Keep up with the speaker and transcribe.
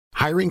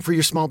Hiring for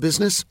your small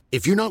business?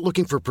 If you're not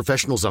looking for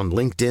professionals on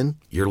LinkedIn,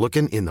 you're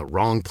looking in the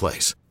wrong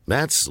place.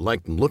 That's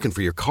like looking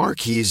for your car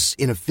keys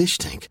in a fish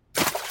tank.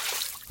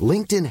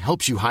 LinkedIn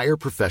helps you hire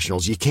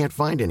professionals you can't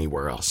find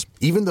anywhere else,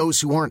 even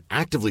those who aren't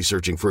actively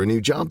searching for a new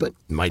job but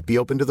might be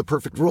open to the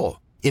perfect role.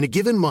 In a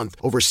given month,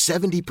 over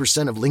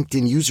 70% of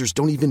LinkedIn users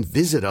don't even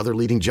visit other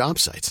leading job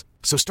sites.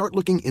 So start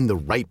looking in the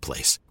right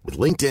place. With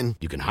LinkedIn,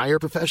 you can hire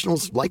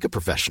professionals like a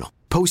professional.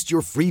 Post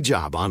your free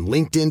job on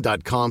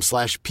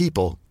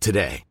linkedin.com/people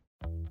today.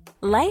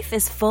 Life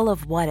is full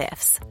of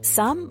what-ifs.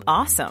 Some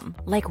awesome,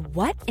 like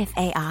what if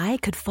AI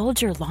could fold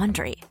your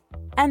laundry?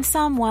 And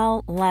some,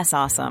 well, less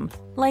awesome,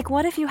 like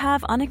what if you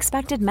have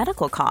unexpected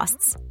medical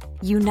costs?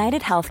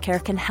 United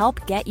Healthcare can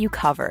help get you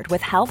covered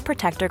with Health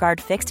Protector Guard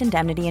fixed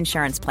indemnity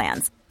insurance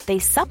plans. They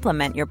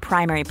supplement your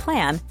primary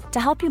plan to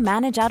help you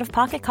manage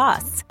out-of-pocket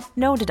costs.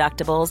 No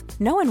deductibles,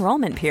 no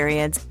enrollment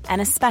periods,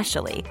 and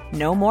especially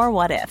no more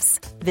what-ifs.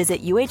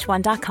 Visit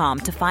uh1.com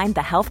to find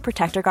the Health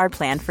Protector Guard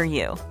plan for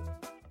you.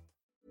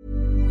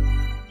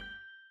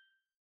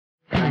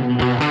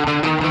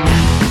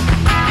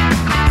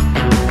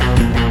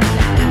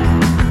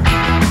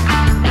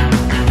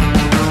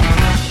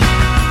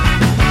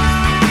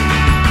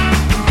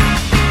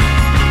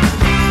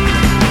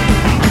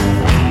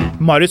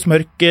 Marius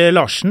Mørk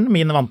Larsen,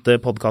 min vante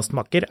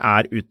podcastmakker,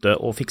 ute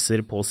og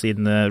fikser på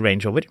sin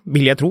Range Rover.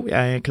 Vil jeg tro.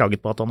 Jeg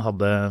klaget på at han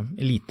hadde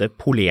lite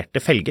polerte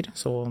felger,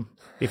 så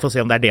vi får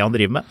se om det det han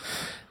driver med.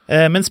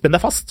 Men spenn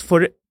deg fast,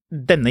 for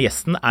denne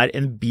gjesten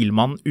en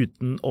bilmann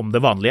utenom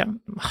det vanlige.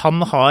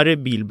 Han har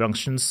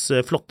bilbransjens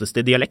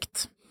flotteste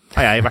dialekt,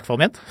 har jeg i hvert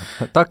fall ment.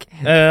 Takk.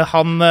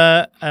 Han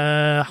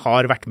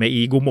har vært med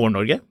i God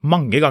Morgen Norge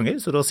mange ganger,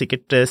 så du har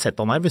sikkert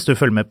sett han her hvis du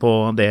følger med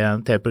på det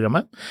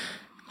TV-programmet.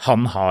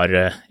 Han har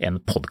en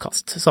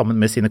podcast sammen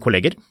med sine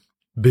kolleger,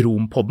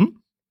 Brompodden.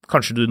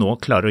 Kanskje du nå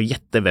klarer å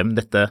gjette hvem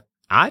dette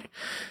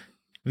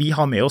Vi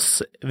har med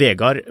oss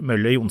Vegard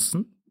Møller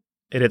Johnsen,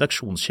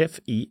 redaksjonssjef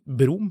i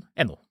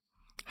Brom.no.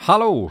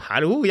 Hallo!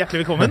 Hallo,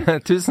 hjertelig velkommen.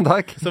 Tusen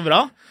takk. Så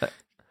bra.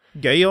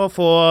 Gøy å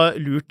få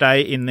lurt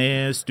deg inn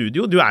i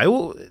studio. Du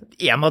jo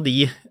en av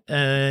de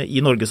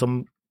i Norge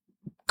som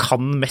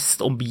kan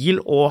mest om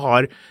bil og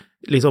har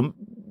liksom...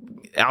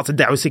 Ja, altså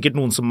det jo sikkert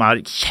noen som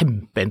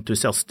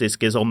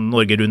kjempeentusiastiske sånn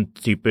Norge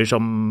Rundt-typer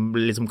som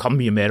liksom kan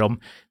mye mer om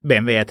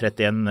BMW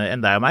E30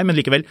 enn deg og meg, men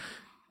likevel,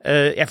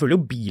 jeg føler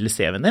jo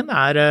bil-CV-en din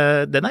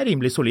den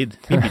rimelig solid.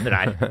 Vi begynner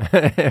der.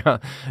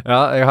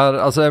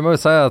 Jeg må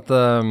jo si at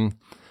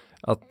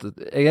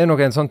jeg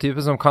nok en sånn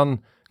type som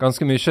kan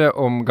ganske mye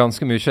om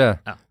ganske mye,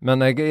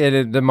 men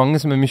det mange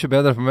som mye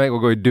bedre for meg å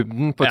gå i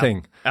dybden på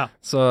ting.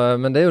 Så,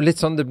 men det jo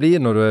litt sånn det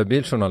blir når du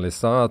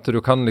biljournalist, at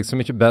du kan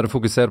liksom ikke bare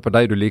fokusere på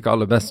de du liker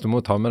aller best, du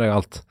må ta med deg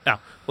alt. Ja,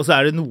 og så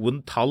det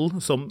noen tall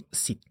som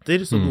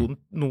sitter, så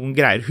noen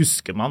greier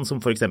husker man,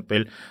 som for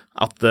eksempel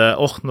at,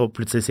 nå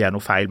plutselig sier jeg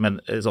noe feil, men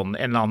sånn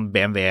en eller annen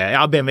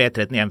BMW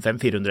E30 M5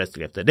 400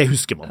 hestekrefter, det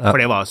husker man, for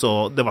det var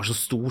så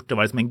stort,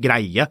 det var liksom en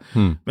greie,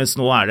 mens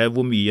nå det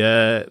hvor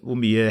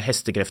mye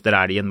hestekrefter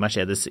det i en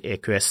Mercedes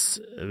EQS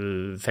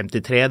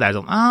 53, det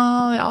sånn,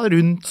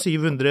 rundt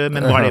 700,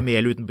 men var det med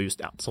eller uten boost?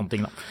 Ja, sånne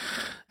ting da.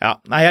 Ja,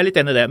 nei, jeg litt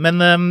enig i det, men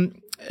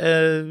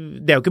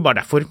det jo ikke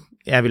bare derfor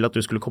jeg vil at du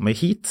skulle komme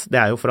hit. Det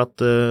jo for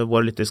at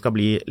våre lyttere skal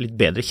bli litt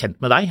bedre kjent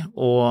med deg,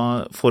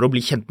 og for å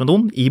bli kjent med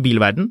noen i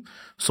bilverden,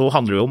 så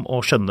handler det om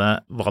å skjønne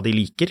hva de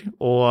liker,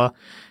 og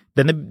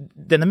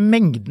denne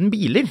mengden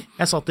biler,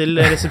 jeg sa til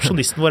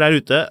resepsjonisten vår her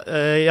ute,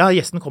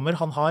 gjesten kommer,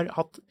 han har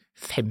hatt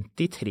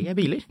 53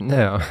 biler.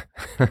 Ja.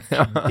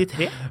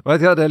 53?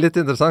 Vet du, det litt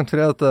interessant,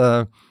 fordi at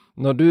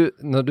når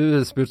du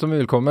spurte om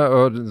vi ville komme,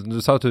 og du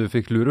sa at du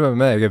fikk lure med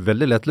meg, jeg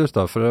veldig lettlurt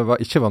da, for det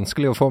var ikke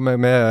vanskelig å få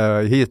meg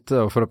med hit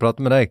for å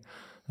prate med deg.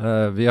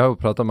 Vi har jo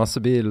pratet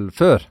masse bil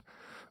før,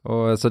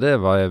 så det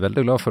var jeg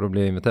veldig glad for å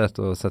bli invitert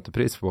og sette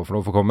pris på for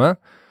å få komme.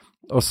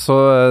 Og så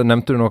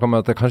nevnte du noe om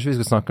at kanskje vi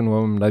skulle snakke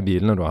noe om de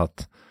bilene du har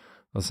hatt.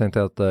 Og så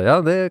tenkte jeg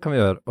at det kan vi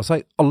gjøre. Og så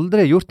har jeg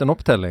aldri gjort en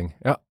opptelling.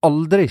 Jeg har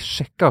aldri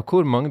sjekket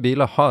hvor mange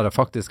biler har jeg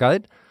faktisk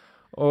eid.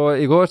 Og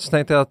i går så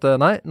tenkte jeg at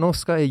nei, nå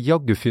skal jeg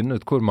jaggu finne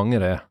ut hvor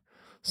mange det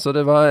Så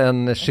det var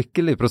en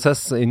skikkelig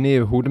prosess inni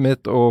hodet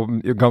mitt,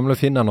 og gamle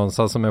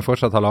Finn-annonser som jeg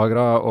fortsatt har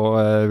lagret,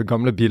 og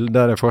gamle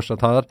bilder jeg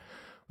fortsatt har.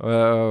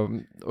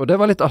 Og det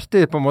var litt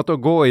artig på en måte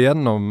å gå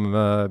igjennom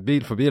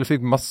bil for bil. Jeg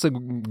fikk masse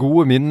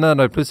gode minner,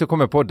 da plutselig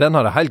kom jeg på, den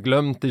hadde jeg helt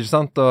glemt, ikke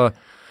sant?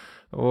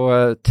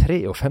 Og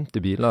 53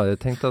 biler.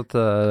 Jeg tenkte at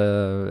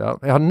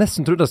jeg hadde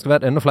nesten trodd det skulle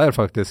være enda flere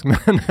faktisk,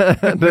 men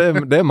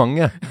det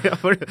mange. Ja,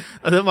 for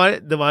det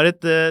var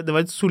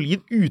et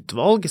solid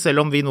utvalg,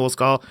 selv om vi nå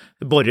skal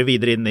borre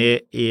videre inn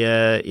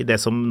i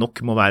det som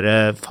nok må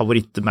være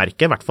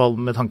favorittmerket, i hvert fall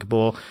med tanke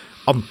på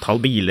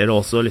antall biler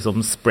og også liksom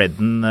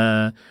spreaden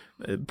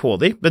på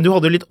de. Men du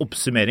hadde jo litt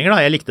oppsummeringer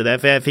da, jeg likte det,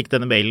 for jeg fikk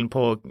denne mailen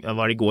på,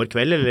 var det i går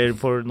kveld eller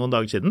for noen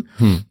dager siden,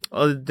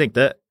 og jeg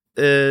tenkte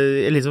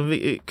jeg liksom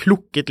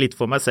klukket litt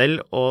for meg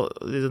selv og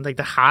liksom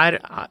tenkte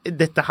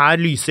dette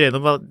her lyser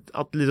gjennom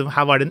at liksom,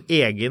 her var det en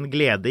egen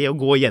glede i å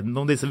gå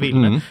gjennom disse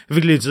bilene. Jeg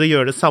fikk lyst til å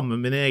gjøre det samme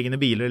med mine egne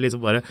biler,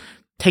 liksom bare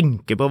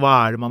tenke på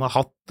hva det man har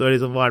hatt, og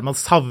liksom, hva det man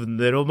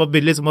savner, og man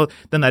begynner liksom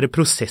den der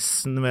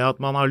prosessen med at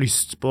man har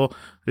lyst på,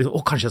 liksom,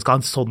 kanskje jeg skal ha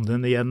en sånn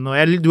en igjen, og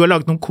du har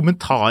laget noen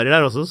kommentarer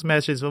der også, som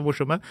jeg synes var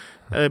morsomme,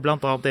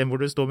 blant annet en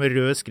hvor det står med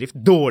rød skrift,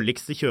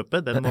 dårligste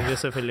kjøpet, den må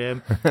vi selvfølgelig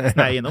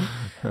sneie innom.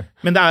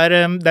 Men det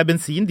er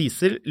bensin,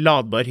 diesel,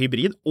 ladbar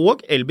hybrid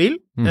og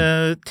elbil,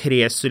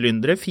 3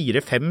 sylindere,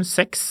 4, 5,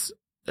 6,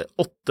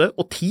 8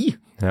 og 10.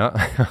 Ja,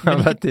 jeg har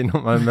vært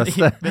innom det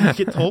meste. Men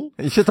ikke 12.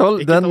 Ikke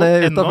 12, den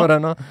utenfor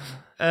ennå.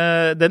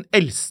 Den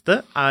eldste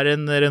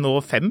en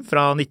Renault 5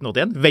 fra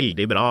 1981.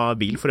 Veldig bra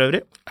bil for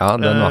øvrig. Ja,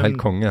 den var helt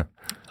konge.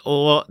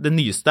 Og den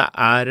nyeste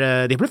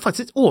de ble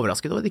faktisk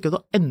overrasket over at det ikke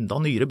var enda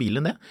nyere bil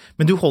enn det.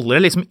 Men du holder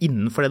deg liksom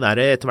innenfor det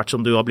der, etter hvert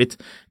som du har blitt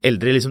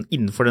eldre, liksom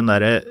innenfor den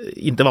der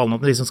intervallen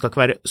at det liksom skal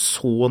ikke være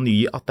så ny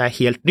at det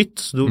helt nytt.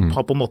 Så du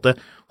har på en måte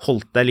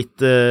holdt deg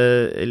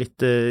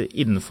litt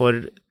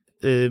innenfor.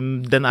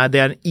 Det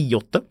en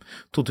i8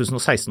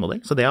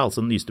 2016-modell, så det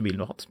altså den nyeste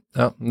bilen du har hatt.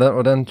 Ja,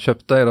 og den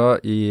kjøpte jeg da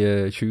i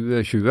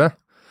 2020.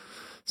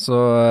 Så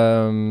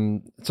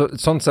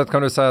sånn sett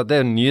kan du si at det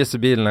den nyeste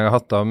bilen jeg har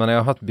hatt da, men jeg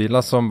har hatt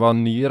biler som var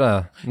nyere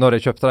når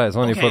jeg kjøpte dem,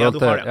 sånn i forhold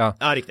til, ja,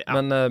 riktig, ja.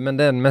 Men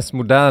det den mest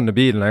moderne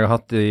bilen jeg har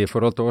hatt i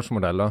forhold til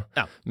årsmodeller.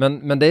 Ja.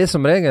 Men det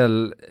som regel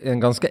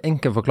en ganske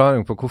enkel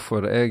forklaring på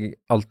hvorfor jeg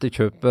alltid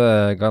kjøper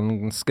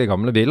ganske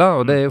gamle biler,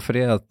 og det jo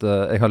fordi at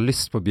jeg har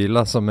lyst på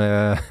biler som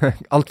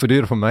alt for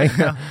dyre for meg,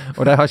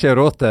 og det har ikke jeg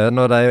råd til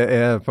når de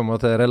på en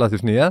måte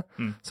relativt nye,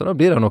 så da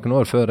blir det noen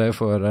år før jeg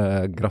får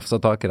grafsa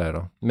tak i dem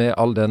da, med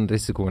all den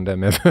risikoen det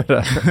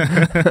medfører.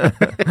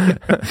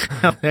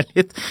 Ja,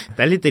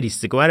 det litt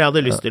risiko her. Jeg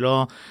hadde lyst til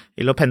å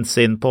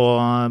pense inn på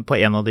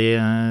en av de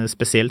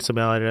spesielt som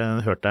jeg har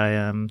hørt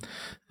deg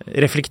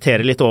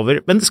reflektere litt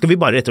over. Men skal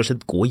vi bare rett og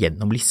slett gå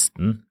gjennom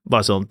listen,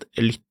 bare sånn at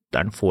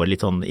lytteren får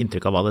litt sånn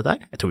inntrykk av hva dette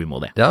Jeg tror vi må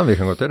det. Ja, vi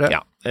kan godt gjøre det.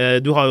 Ja.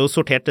 Du har jo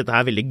sortert dette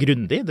her veldig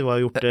grundig. Du har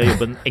gjort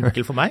jobben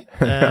enkel for meg.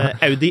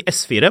 Audi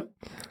S4.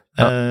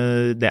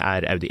 Det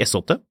Audi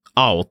S8.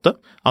 A8,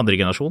 andre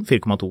generasjon,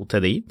 4,2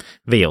 TDI,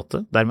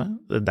 V8 dermed,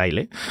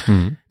 deilig.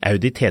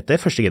 Audi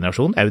TT, første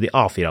generasjon, Audi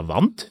A4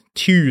 Avant,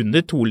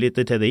 tunet 2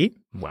 liter TDI,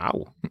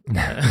 wow.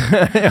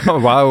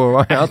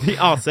 Wow. Audi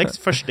A6,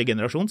 første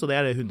generasjon, så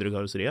det det 100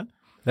 karosseriet.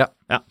 Ja.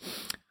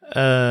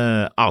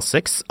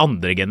 A6,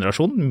 andre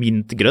generasjon,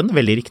 mintgrønn,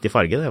 veldig riktig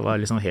farge, det var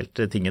liksom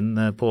helt tingen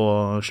på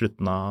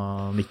slutten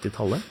av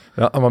 90-tallet.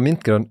 Ja, han var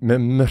mintgrønn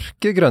med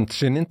mørkegrønt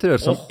skinninteriør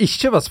som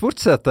ikke var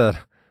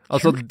sportsseter.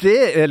 Altså,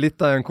 det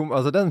litt av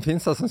altså, den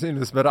finnes da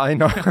sannsynligvis bare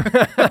en av.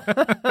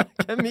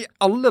 Hvem i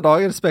alle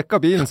dager spekka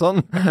bilen sånn?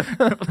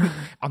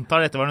 Antar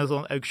dette var noen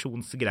sånn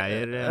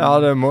auksjonsgreier. Ja,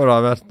 det må det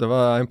ha vært. Det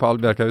var en på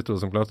Albjerk Auto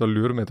som klarte å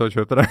lure meg til å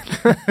kjøpe det.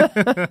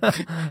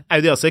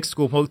 Audi A6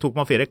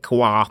 2,4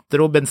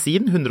 Quattro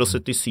bensin,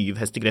 177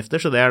 hestekrefter,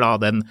 så det da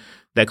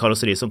det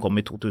karosseri som kom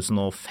i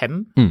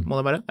 2005, må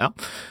det være. Ja.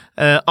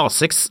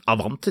 A6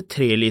 Avant,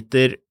 3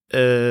 liter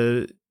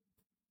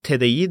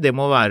TDI, det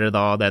må være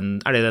da det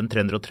den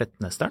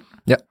 313 hesteren?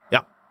 Ja. Ja.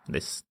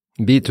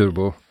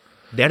 Biturbo.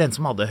 Det den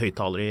som hadde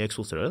høyttaler i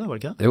eksosrøret, var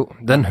det ikke det? Jo,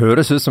 den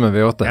høres ut som en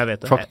V8, jeg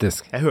vet det.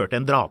 faktisk. Jeg hørte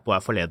en dra på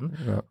her forleden.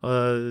 Ja.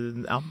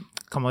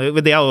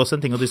 Det jo også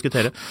en ting å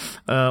diskutere,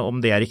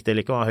 om det riktig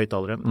eller ikke å ha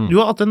høyttalere. Du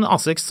har hatt en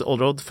A6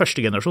 Allroad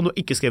første generasjon, du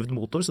har ikke skrevet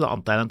motor, så da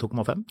antar jeg den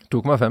 2,5?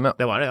 2,5, ja.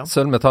 Det var det, ja.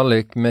 Sølv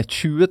metallic med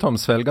 20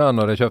 toms felger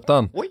når jeg kjøpte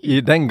den. Oi. I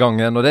den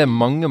gangen, og det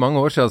mange, mange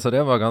år siden, så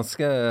det var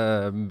ganske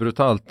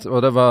brutalt. Og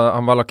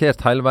han var lakkert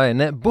hele veien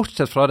ned,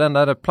 bortsett fra den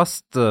der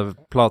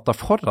plastplata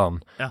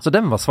foran. Ja. Så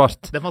den var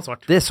svart. Den var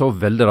svart. Det så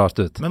veldig rart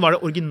ut. Men var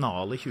det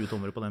originale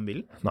 20-tommere på den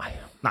bilen? Nei.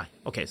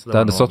 Ok. Så det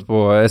hadde stått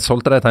på, jeg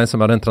solgte det til en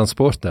som var en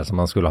transporter som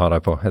man skulle ha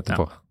deg på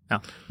etterpå. Ja.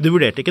 Du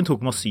vurderte ikke en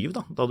 2,7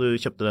 da du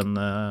kjøpte den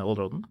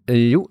Allroaden?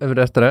 Jo, jeg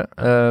vurderte det,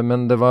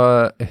 men det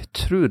var, jeg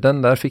tror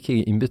den der fikk jeg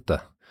i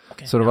innbytte.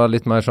 Okay, så det var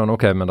litt mer sånn,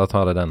 ok, men da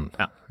tar jeg den.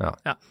 Ja.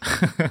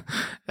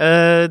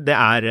 Det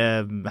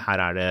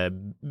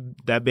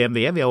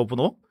BMW vi over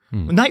på nå.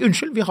 Nei,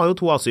 unnskyld, vi har jo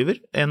 2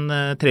 A7-er, en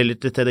 3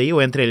 liter TDI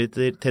og en 3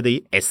 liter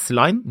TDI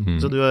S-Line,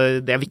 så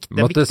det viktig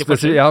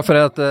forskjell. Ja, for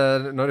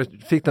når jeg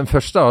fikk den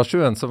første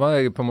A7-en, så var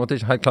jeg på en måte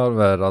ikke helt klar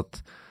over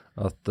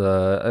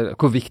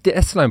hvor viktig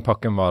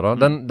S-Line-pakken var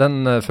da.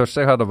 Den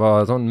første jeg hadde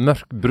var sånn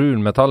mørk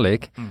brun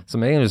metallic,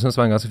 som jeg egentlig synes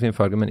var en ganske fin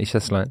farge, men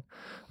ikke S-Line.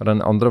 Og den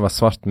andre var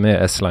svart med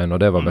S-Line,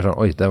 og det var bare sånn,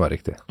 oi, det var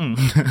riktig.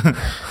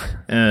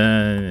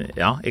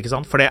 Ja, ikke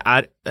sant? For det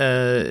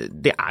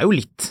jo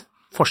litt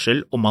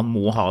forskjell om man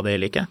må ha det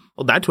eller ikke.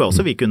 Og der tror jeg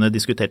også vi kunne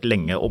diskutert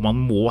lenge om man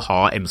må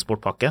ha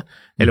M-Sport-pakke,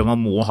 eller om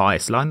man må ha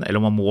S-Line, eller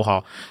om man må ha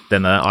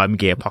denne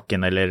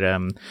AMG-pakken, eller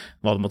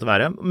hva det måtte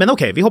være. Men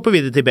ok, vi hopper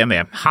videre til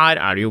BMW.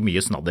 Her det jo mye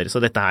snadder, så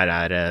dette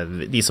her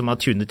de som har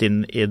tunet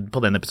inn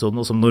på denne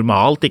episoden, og som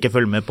normalt ikke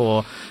følger med på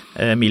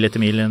Mil etter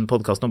mil, en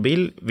podcast om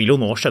bil, vil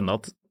jo nå skjønne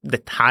at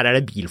dette her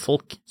det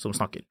bilfolk som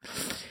snakker.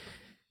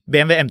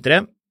 BMW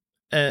M3,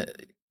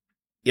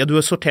 ja, du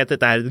har sortert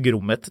dette her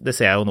grommet, det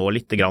ser jeg jo nå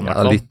litt grann.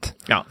 Ja, litt.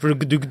 Ja, for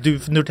du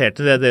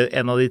noterte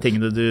en av de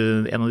tingene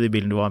en av de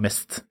bilene du var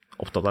mest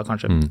opptatt av,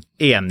 kanskje.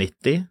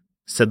 E90,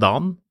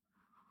 sedan,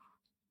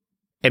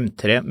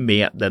 M3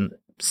 med den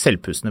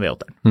selvpustende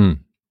V8-eren. Mm.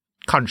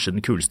 Kanskje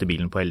den kuleste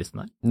bilen på hele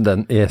listen her.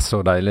 Den så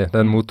deilig.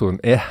 Den motoren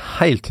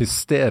helt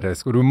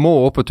hysterisk, og du må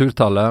opp på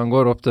turtallet. Den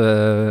går opp til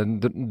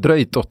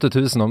drøyt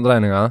 8000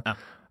 omdreininger. Ja.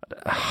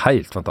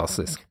 Helt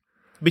fantastisk.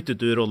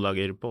 Byttet du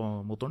rådlager på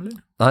motoren,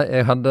 eller? Nei,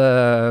 jeg hadde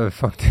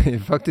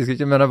faktisk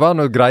ikke, men det var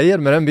noe greier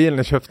med den bilen.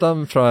 Jeg kjøpte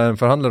den fra en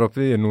forhandler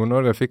oppe i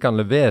Nord-Norge og fikk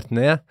den levert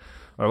ned.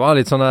 Og det var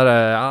litt sånn der,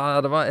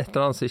 det var et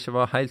eller annet som ikke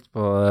var helt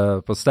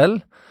på stell.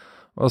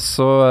 Og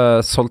så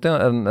solgte jeg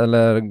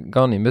eller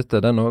ga den i bytte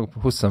den også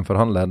hos en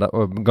forhandler,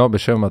 og ga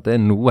beskjed om at det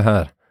noe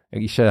her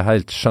jeg ikke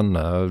helt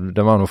skjønner.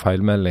 Det var noe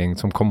feilmelding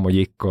som kom og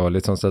gikk og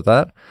litt sånn sett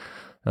der.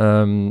 Hva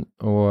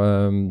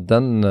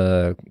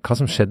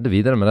som skjedde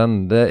videre med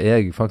den, det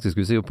jeg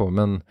faktisk usikker på,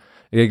 men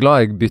jeg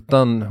glad jeg bytte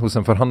den hos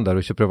en forhandler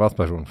og ikke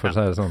privatperson, for å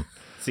si det sånn.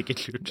 Sikkert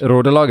lurt.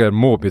 Rådelager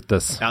må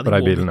byttes på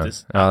de bilene.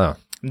 Byttes. Ja.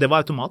 Det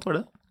var automat, var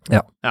det?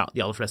 Ja.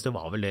 De aller fleste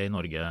var vel det i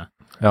Norge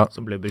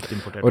som ble brukt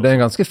importert. Og det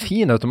en ganske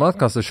fin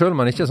automatkasse, selv om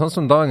man ikke sånn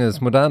som dagens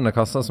moderne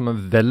kasser som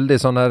veldig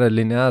sånn der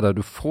lineære.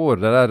 Du får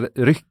det der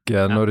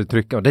rykket når du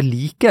trykker, og det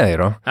liker jeg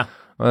da. Ja.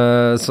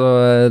 Så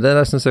det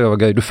der synes jeg var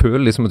gøy. Du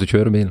føler liksom at du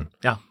kjører bilen.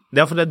 Ja,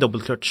 det for det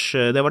double clutch.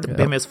 Det var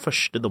BMWs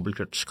første double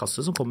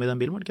clutch-kasse som kom i den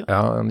bilen, var det ikke det?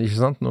 Ja,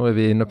 ikke sant? Nå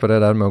vi inne på det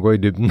der med å gå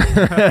i dybden,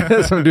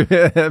 som du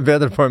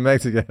bedre på enn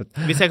meg sikkert.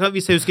 Hvis jeg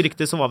husker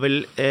riktig, så var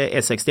vel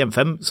E60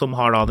 M5, som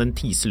har da den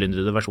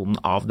 10-sylindrede versjonen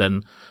av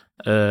den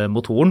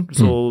motoren,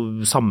 så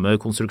samme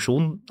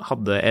konstruksjon,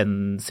 hadde en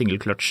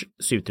single clutch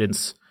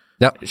 7-trinns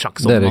sjakk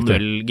som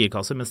manuell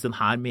girkasse, mens den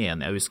her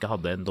mener jeg husker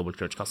hadde en double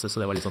clutch-kasse,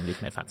 så det var litt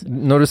mer fancy.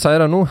 Når du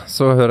sier det nå,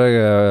 så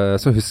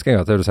husker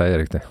jeg at det du sier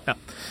er riktig. Ja.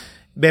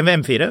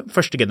 BMW M4,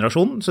 første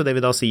generasjon, så det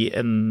vil da si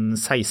en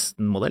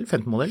 16-modell,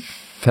 15-modell?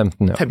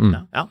 15, ja. 15,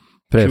 ja.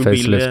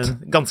 Pre-facelift.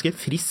 Ganske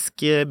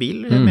frisk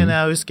bil, mener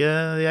jeg å huske.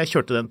 Jeg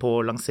kjørte den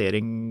på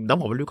lansering, da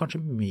var vel du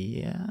kanskje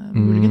med,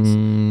 muligens?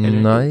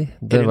 Nei,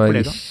 det var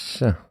jeg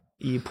ikke.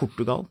 I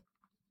Portugal?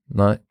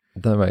 Nei.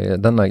 Den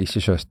har jeg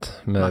ikke kjørt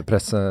med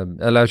presse,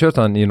 eller jeg har kjørt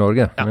den i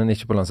Norge, men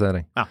ikke på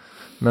lansering. Ja.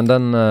 Men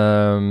den,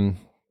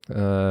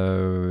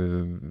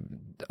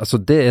 altså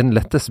det den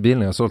letteste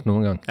bilen jeg har solgt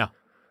noen gang. Ja.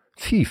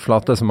 Fy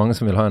flate, så mange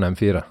som vil ha en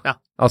M4. Ja.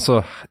 Altså,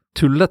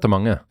 tullete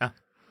mange. Ja.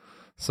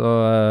 Så,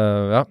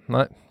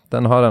 nei,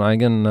 den har en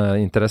egen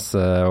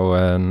interesse og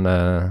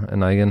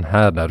en egen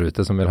her der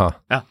ute som vil ha.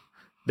 Ja.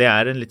 Det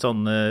en litt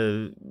sånn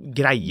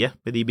greie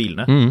med de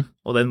bilene,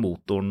 og den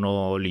motoren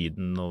og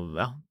lyden og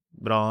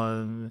bra.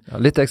 Ja,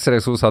 litt ekstra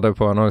eksos hadde jeg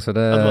på den også,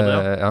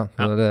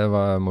 så det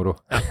var moro.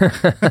 Ja.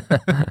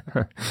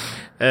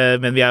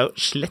 Men vi jo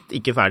slett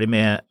ikke ferdig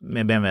med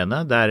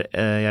BMW-ene, der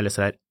jeg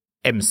leser her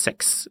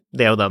M6,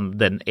 det jo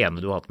den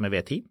ene du har hatt med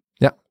V10.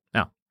 Ja.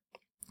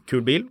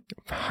 Kul bil.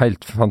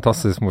 Helt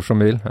fantastisk morsom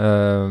bil.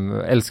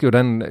 Elsker jo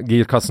den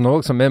girkassen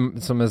også, som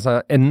jeg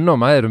sier,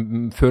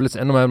 føles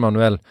enda mer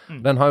manuell.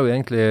 Den har jo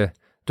egentlig,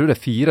 jeg tror det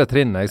 4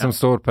 trinn som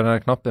står på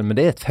denne knappen, men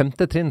det et 5.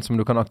 trinn som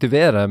du kan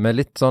aktivere med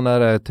litt sånn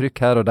der trykk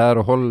her og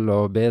der og hold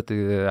og be til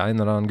en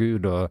eller annen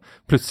gud, og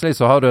plutselig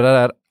så har du det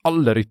der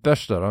aller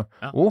ypperste da.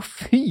 Å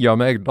fy av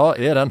meg, da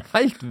den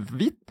helt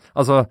hvitt.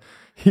 Altså,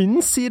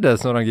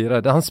 hinsides når han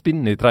girer. Han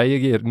spinner i 3.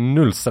 gir,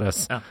 null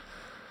stress. Ja.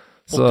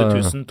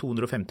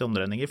 8250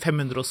 omdreininger,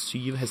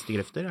 507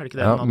 hestekrefter, det ikke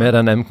det? Ja, med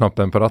den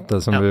M-knappen på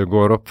rattet som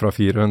går opp fra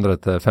 400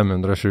 til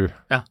 507.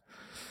 Ja.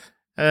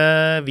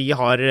 Vi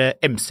har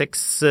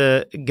M6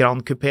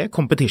 Grand Coupé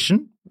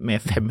Competition med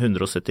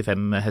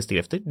 575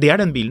 hestekrefter. Det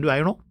den bilen du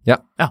eier nå?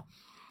 Ja.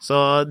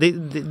 Så det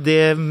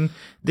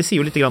sier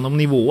jo litt grann om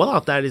nivået, da,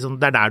 at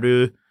liksom, det der du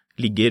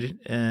ligger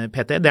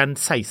PT. Det en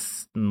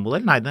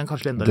 16-modell? Nei, den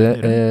kanskje enda litt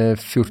høyere. Det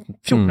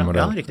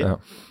 14-modell. Ja, riktig. Ja.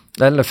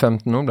 Eller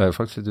 15, nå ble jeg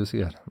faktisk litt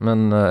usikker.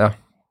 Men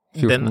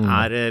 14. Den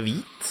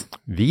hvit?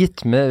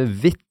 Hvit med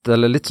hvitt,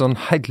 eller litt sånn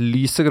helt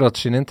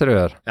lysegratt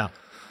skinninteriør. Ja.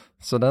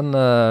 Så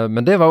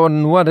men det var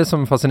noe av det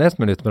som fascinerte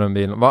meg litt med den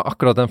bilen, var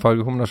akkurat den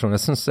fargekombinasjonen.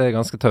 Jeg synes det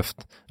ganske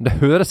tøft. Det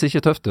høres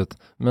ikke tøft ut,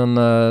 men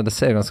det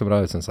ser ganske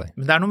bra ut, synes jeg.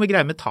 Men det noe med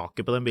greier med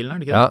taket på den bilen,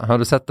 det ikke det? Ja, har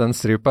du sett den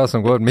stripa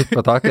som går midt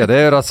på taket? Det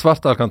jo da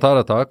svart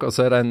Alcantara-tak, og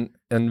så det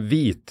en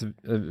hvit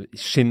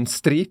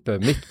skinnstripe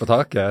midt på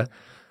taket.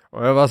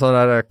 Og jeg var sånn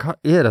der, hva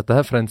dette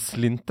her for en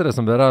slintere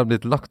som bare har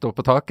blitt lagt opp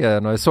på taket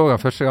når jeg så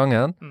den første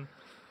gangen?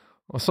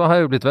 Og så har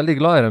jeg jo blitt veldig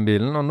glad i den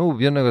bilen, og nå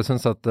begynner jeg å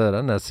synes at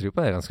denne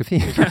stripa ganske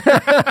fin.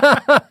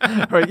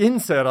 Og jeg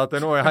innser at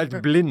jeg nå helt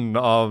blind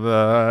av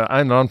en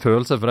eller annen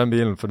følelse for den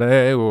bilen, for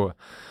det jo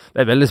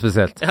det veldig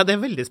spesielt. Ja, det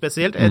veldig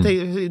spesielt.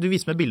 Du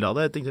viser meg bildet av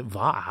det, jeg tenkte,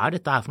 hva det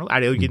her for noe?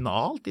 Det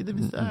originalt i det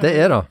minste? Det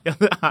da. Ja,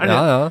 det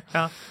det.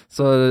 Ja.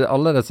 Så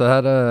alle disse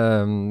her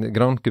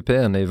Grand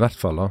Coupéene i hvert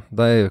fall, da,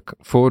 de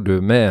får du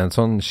med en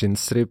sånn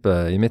skinnstripe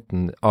i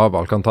midten av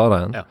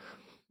Alcantaraen,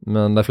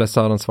 men de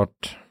fleste har den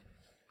svart.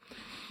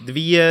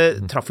 Vi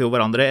traff jo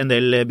hverandre, en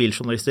del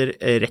biljournalister,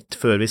 rett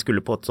før vi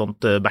skulle på et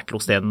sånt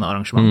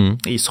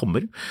Bertelåsten-arrangement i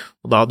sommer,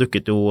 og da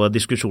dukket jo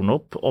diskusjonen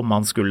opp om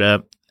man skulle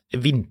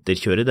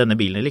vinterkjøre denne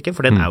bilen eller ikke,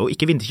 for den jo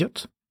ikke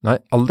vinterkjørt. Nei,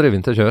 aldri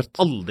vinterkjørt.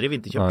 Aldri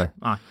vinterkjørt.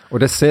 Nei.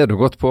 Og det ser du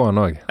godt på han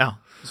også. Ja.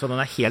 Så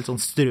den helt sånn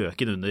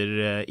strøken under,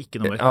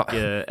 ikke noe mørk,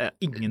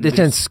 ingen... Det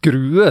ikke en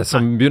skrue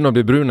som begynner å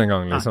bli brun en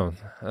gang, liksom.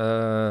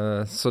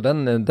 Så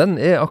den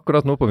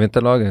akkurat nå på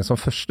vinterlagring, som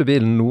første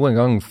bilen noen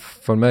gang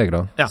for meg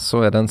da,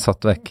 så den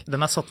satt vekk.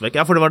 Den satt vekk,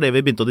 for det var det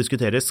vi begynte å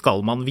diskutere. Skal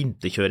man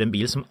vinterkjøre en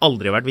bil som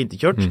aldri har vært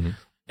vinterkjørt,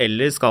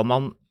 eller skal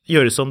man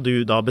gjøre som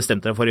du da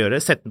bestemte deg for å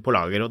gjøre, sette den på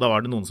lager, og da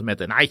var det noen som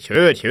heter, nei,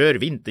 kjør,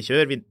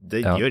 vinterkjør,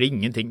 det gjør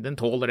ingenting, den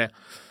tåler det.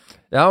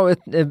 Ja, og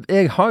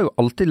jeg har jo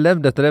alltid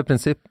levd etter det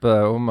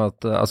prinsippet om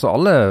at,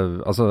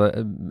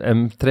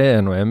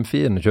 M3-en og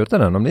M4-en kjørte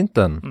den om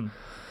vinteren,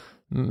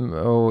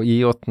 og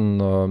I8-en,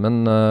 men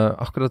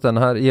akkurat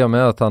denne her, i og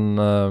med at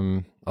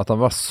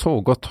han var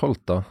så godt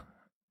holdt da,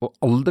 og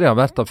aldri har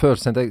vært der før,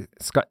 så jeg,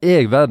 skal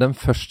jeg være den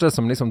første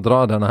som liksom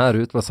drar denne her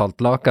ut på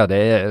saltlaka?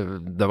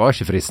 Det var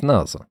ikke fristende,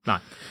 altså.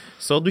 Nei.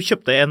 Så du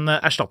kjøpte en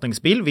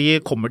erstatningsbil. Vi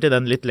kommer til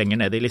den litt lenger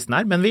ned i listen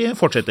her, men vi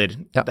fortsetter.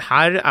 Ja.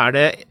 Her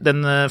det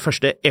den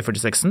første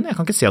E46-en. Jeg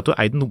kan ikke si at du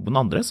eide noen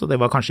andre, så det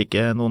var kanskje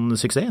ikke noen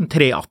suksess. En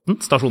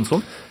 318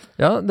 stasjonsvogn.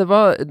 Ja, det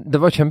var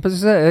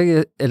kjempesuksess.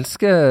 Jeg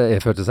elsker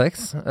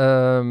E46,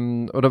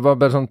 og det var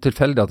bare sånn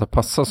tilfeldig at det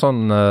passet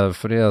sånn,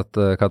 fordi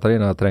at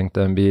Katarina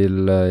trengte en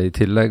bil i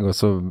tillegg, og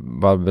så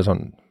var det bare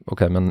sånn,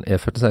 ok, men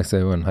E46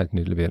 jo en helt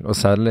nydelig bil, og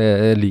særlig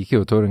jeg liker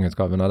jo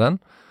touringutgaven av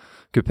den.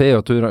 Coupé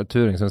og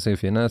touring synes jeg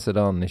er fine,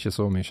 sedan ikke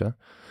så mye.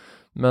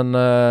 Men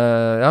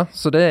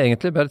så det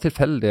egentlig bare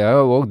tilfeldig. Jeg har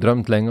jo også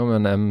drømt lenge om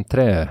en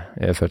M3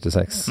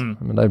 E46,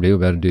 men de blir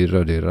jo bare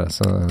dyrere og dyrere.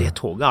 Så. Det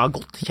toget har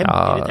gått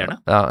kjempeirriterende.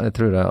 Ja, jeg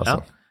tror det,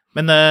 altså. Ja.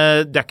 Men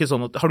det ikke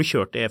sånn at, har du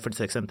kjørt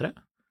E46 M3?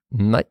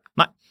 Nei.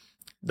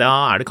 Da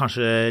det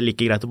kanskje like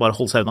greit å bare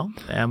holde seg unna.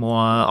 Jeg må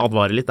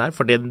advare litt der,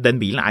 for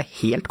den bilen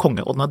helt konge,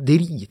 og den har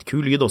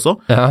dritkul lyd også.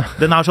 Ja.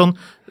 Den sånn,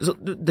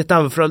 dette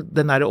jo fra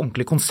den der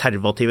ordentlig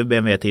konservative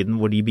BMW-tiden,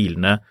 hvor de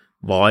bilene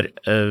var,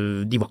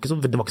 det var ikke så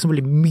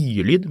veldig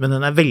mye lyd, men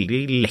den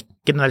veldig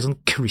lekker, den sånn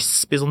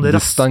crispy, sånn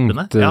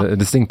raspende.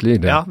 Distinkt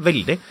lyd, ja. Ja,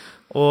 veldig.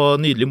 Og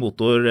nydelig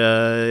motor,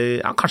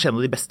 kanskje en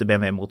av de beste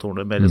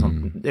BMW-motorene med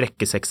sånn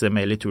rekkesekser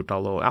med litt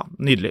turtall, og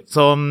nydelig.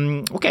 Så,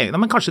 ok,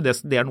 men kanskje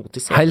det noe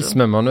til seg. Helst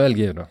med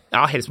manuellgir da.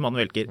 Ja, helst med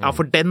manuellgir. Ja,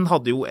 for den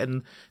hadde jo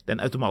den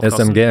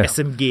automatkassen,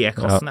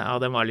 SMG-kassen,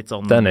 den var litt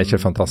sånn... Den ikke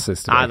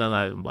fantastisk. Nei,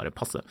 den bare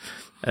passe.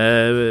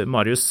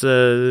 Marius,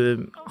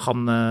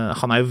 han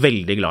jo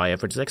veldig glad i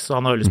E46,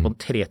 så han har jo lyst på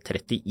en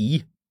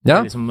 330i.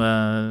 Ja, liksom,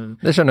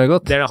 det skjønner jeg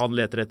godt. Det det han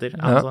leter etter.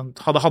 Altså,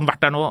 hadde han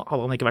vært der nå,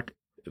 hadde han ikke vært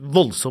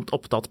voldsomt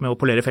opptatt med å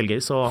polere felger,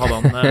 så hadde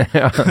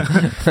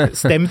han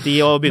stemt i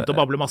og begynt å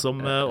bable masse om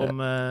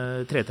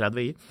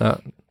 330i. Ja.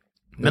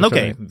 Men ok,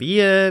 vi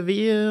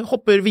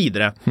hopper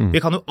videre.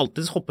 Vi kan jo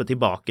alltid hoppe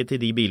tilbake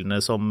til de bilene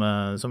som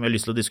vi har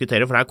lyst til å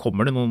diskutere, for her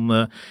kommer det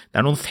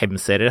noen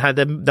 5-serier her.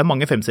 Det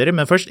mange 5-serier,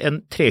 men først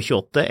en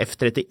 328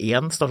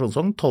 F31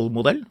 stasjonsvogn,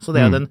 12-modell, så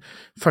det den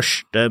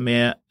første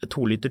med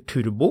 2 liter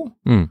turbo.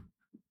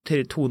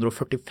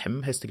 245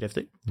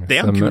 hestekrefter. Det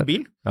en kul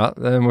bil. Ja,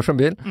 det en morsom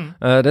bil.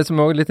 Det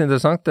som også er litt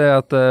interessant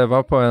at jeg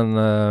var på en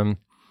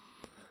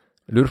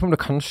lurer på om det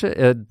kanskje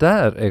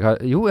der jeg har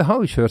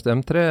jo kjørt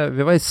M3.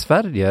 Vi var i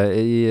Sverige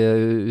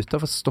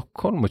utenfor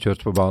Stockholm og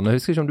kjørte på bane.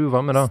 Jeg husker ikke om du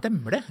var med da.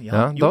 Stemmer det?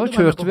 Ja, da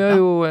kjørte vi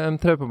jo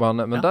M3 på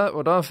bane, men da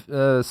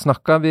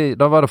snakket vi,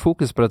 da var det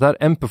fokus på dette her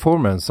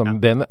M-Performance som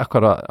BMW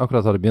akkurat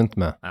hadde begynt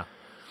med. Ja.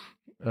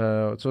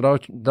 Så da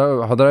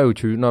hadde de jo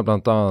tunet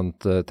blant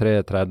annet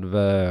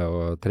 330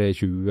 og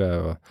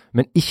 320,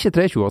 men ikke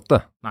 328.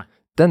 Nei.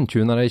 Den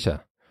tuner de ikke.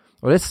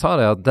 Og det sa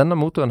de at denne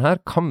motoren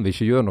her kan vi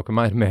ikke gjøre noe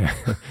mer med.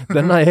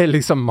 Denne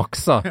liksom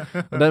maksa.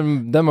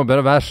 Den må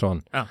bare være sånn.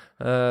 Ja.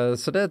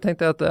 Så det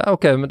tenkte jeg at,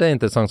 ok, men det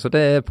interessant. Så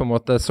det på en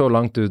måte så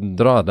langt du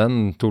drar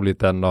den 2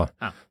 literen da.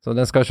 Ja. Så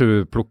den skal ikke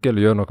du plukke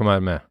eller gjøre noe mer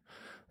med.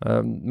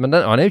 Men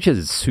han jo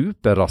ikke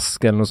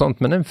superrask eller noe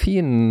sånt, men en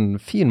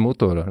fin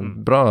motor,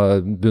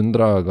 bra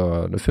bunndrag,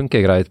 og det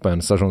funker greit på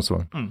en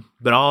stasjonsvogn.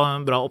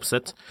 Bra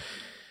oppsett.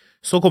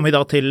 Så kommer vi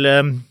da til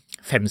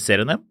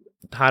 5-seriene.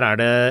 Her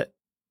det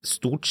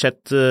stort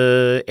sett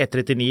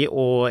E39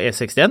 og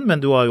E61,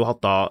 men du har jo hatt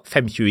da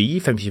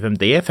 520i,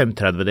 525D,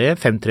 530D,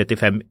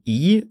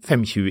 535i,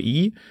 520i,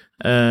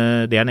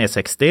 det en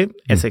E60,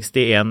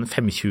 E61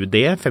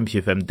 520D,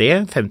 525D,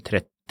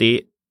 530i,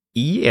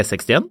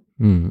 E61,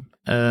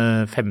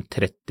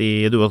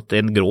 530, du har hatt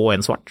en grå og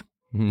en svart.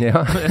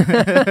 Ja.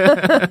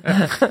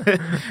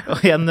 Og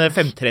en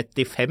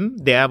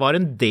 535, det var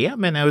en D,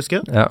 mener jeg å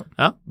huske. Ja.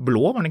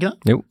 Blå, var den ikke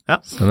det? Jo,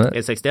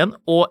 E61,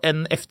 og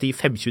en FT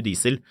 520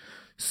 diesel.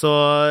 Så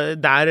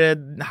her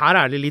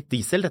det litt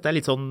diesel, dette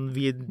litt sånn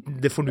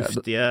det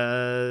fornuftige...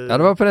 Ja,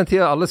 det var på den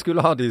tiden alle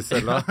skulle ha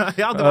diesel da.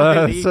 Ja, det var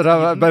veldig... Så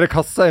da bare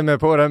kastet jeg meg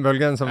på den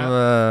bølgen som,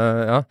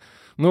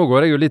 Nå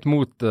går jeg jo litt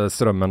mot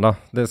strømmen da,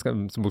 det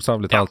skal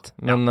bokstavelig talt.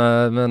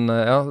 Men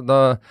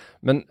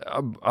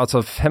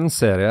altså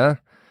 5-serie,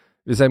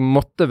 hvis jeg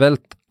måtte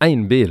velt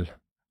en bil,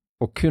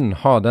 og kun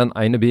ha den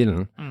ene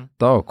bilen,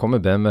 da kommer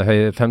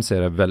BMW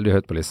 5-serie veldig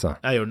høyt på lista.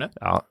 Jeg gjør det?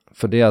 Ja,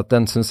 fordi at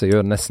den synes jeg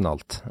gjør nesten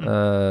alt.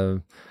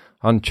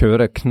 Han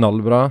kjører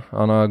knallbra,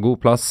 han har god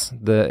plass,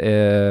 det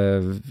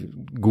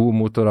gode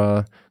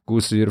motorer,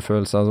 god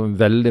styrefølelse, altså en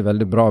veldig,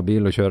 veldig bra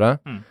bil å kjøre.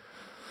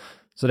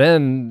 Så det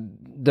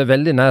er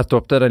veldig nært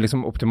opp, det er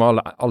liksom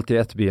optimale alt i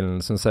ett bilen,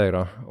 synes jeg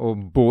da.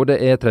 Og både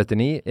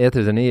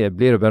E39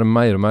 blir jo bare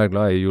mer og mer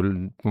glad i jul,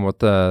 på en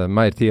måte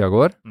mer tida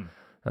går.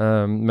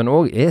 Men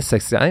også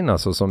E61,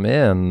 altså, som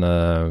en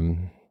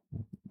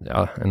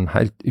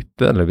helt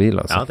ypperlig bil,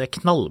 altså. Ja, det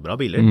knallbra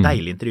biler,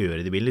 deilig interiør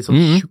i de bilene, litt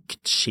sånn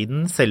tjukt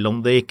skinn, selv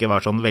om det ikke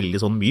var sånn veldig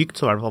sånn mykt,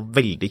 så var det i hvert fall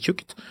veldig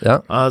tjukt. Ja.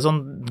 Sånn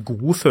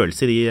god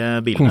følelse i de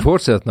bilene.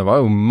 Komfortsetene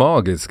var jo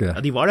magiske.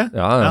 Ja, de var det.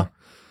 Ja.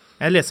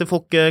 Jeg leser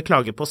folk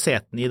klage på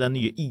setene i den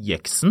nye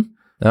iX-en,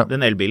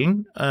 den elbilen,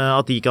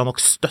 at de ikke har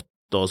nok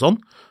støtte og sånn.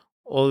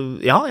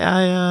 Og ja,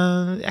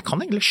 jeg kan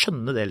egentlig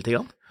skjønne det litt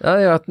grann. Ja,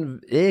 jeg har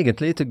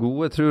egentlig til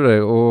gode, tror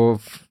jeg, og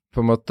på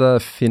en måte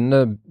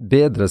finne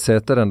bedre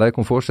seter enn de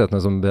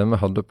komfortsetene som BMW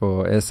hadde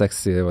på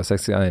E60 og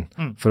 61.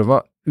 For det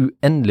var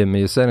uendelig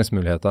med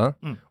justeringsmuligheter,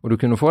 og du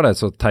kunne få deg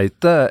så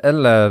teite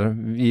eller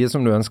vie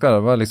som du ønsker.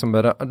 Det var liksom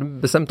bare, du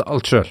bestemte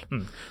alt selv.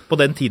 På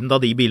den tiden da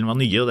de bilene var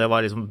nye, og det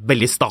var liksom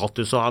veldig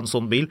status å ha en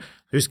sånn bil,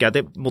 husker jeg at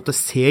jeg måtte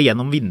se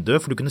gjennom vinduet,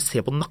 for du kunne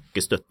se på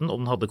nakkestøtten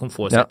om den hadde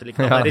komfortsett, eller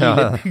ikke. Den der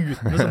lille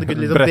putene som du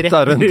kunne liksom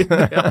bretta rundt.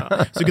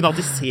 Så du kunne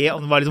alltid se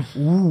om det var liksom,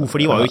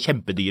 for de var jo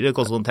kjempedyre, det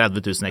kostet sånn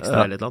 30 000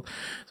 ekstra eller et eller annet.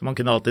 Så man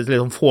kunne alltid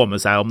liksom få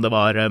med seg om det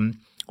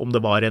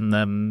var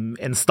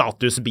en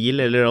statusbil,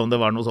 eller om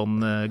det var noe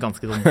sånn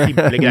ganske sånn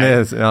simple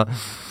greier.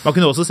 Man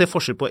kunne også se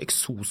forskjell på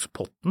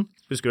eksospotten,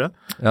 husker du det?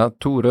 Ja,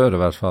 2 rør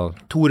i hvert fall.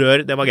 2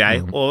 rør, det var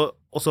grei. Og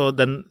også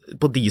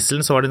på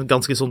dieselen så var det en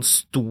ganske sånn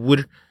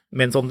stor,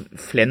 med en sånn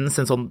flens,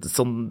 en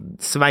sånn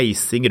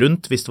sveising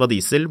rundt hvis det var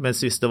diesel, mens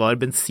hvis det var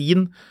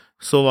bensin,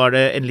 så var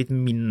det en litt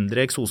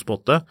mindre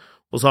eksospotte.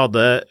 Og så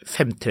hadde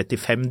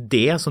 535D,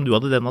 som du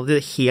hadde, den hadde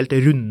helt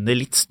runde,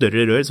 litt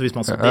større rør, så hvis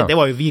man så det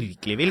var jo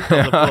virkelig vilt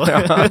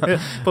altså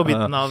på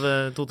midten av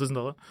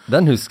 2000-tallet.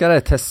 Den husker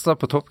jeg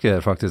testet på Top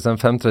Gear faktisk,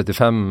 den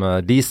 535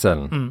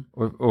 dieselen,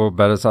 og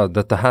bare sa at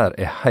dette her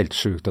er helt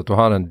sjukt, at du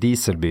har en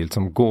dieselbil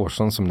som går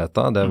sånn som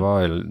dette, det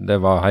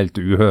var helt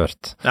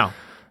uhørt. Ja.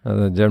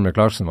 Jeremy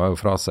Clarkson var jo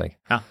fra seg.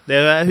 Ja,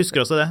 jeg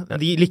husker også det.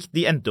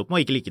 De endte opp med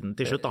å ikke like den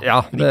til slutt da. Ja,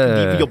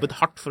 de jobbet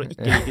hardt for å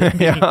ikke like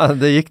den. Ja,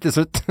 det gikk til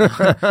slutt.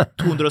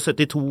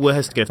 272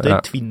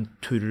 hestekrefter, Twin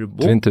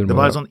Turbo. Det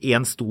var sånn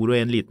en stor og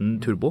en liten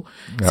turbo.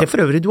 Se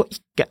for øvrig, du har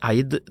ikke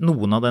eid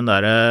noen av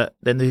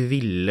den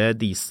ville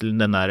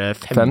dieselen, den der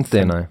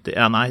 50, nei.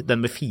 Ja, nei,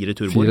 den med 4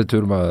 turboer. 4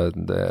 turboer,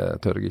 det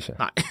tør jeg ikke.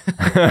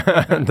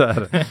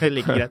 Nei,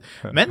 like greit.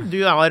 Men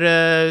du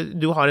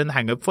har en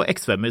hang-up for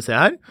X5-er, se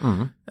her.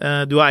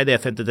 Du har eid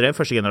E53,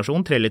 første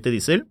generasjon, 3 liter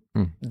diesel.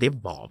 Det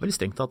var vel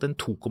strengt tatt en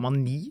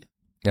 2,9?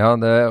 Ja,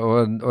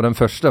 og den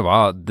første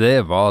var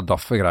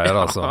daffe greier,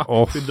 altså.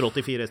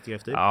 184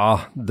 hestekrefter.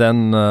 Ja,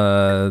 den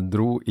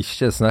dro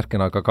ikke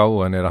snerken av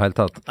kakaoen i det hele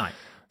tatt. Nei.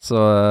 Så,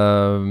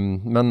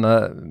 men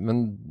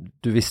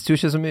du visste jo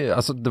ikke så mye,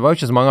 altså det var jo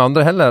ikke så mange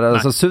andre heller.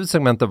 Altså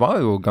SUV-segmentet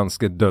var jo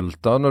ganske dølt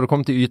da, når det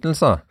kom til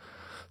ytelser.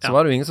 Så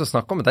var det jo ingen som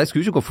snakket om det. De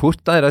skulle ikke gå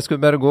fort, de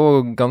skulle bare gå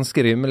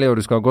ganske rimelig, og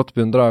du skulle ha godt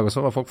bunndrag, og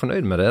så var folk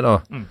fornøyd med det da.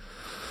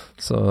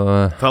 Så,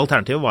 for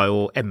alternativet var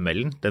jo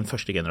ML-en, den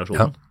første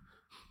generasjonen. Ja.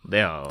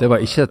 Det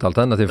var ikke et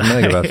alternativ for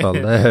meg i hvert fall.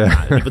 Nei,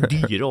 de var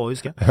dyre også,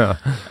 husker jeg. Ja.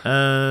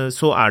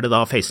 Så er det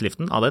da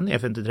faceliften av den,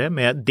 E53,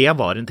 det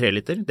var en 3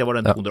 liter, det var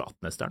den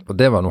 218 hesteren. Og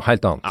det var noe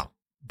helt annet. Ja.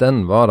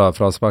 Den var da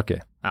fra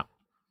sparket. Ja.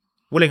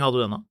 Hvor lenge hadde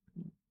du den da?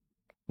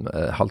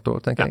 Halvt år,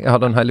 tenker jeg. Jeg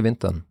hadde den hele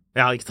vinteren.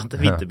 Ja, ikke sant,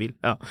 en vinterbil.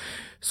 Ja.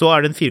 Så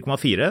er det en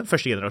 4,4,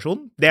 første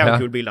generasjon. Det er jo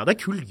en kul bil da. Det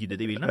er kul lyd i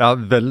de bilene. Ja,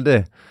 veldig.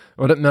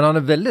 Men han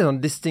er veldig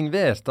sånn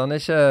distingvert. Det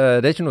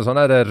er ikke noe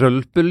sånn der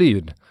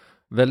rølpelyd.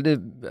 Veldig,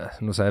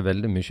 nå sier jeg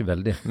veldig mye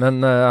veldig,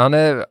 men han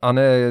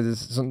er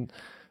sånn,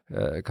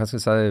 hva skal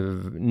jeg si,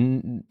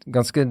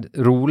 ganske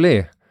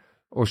rolig.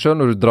 Og selv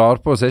når du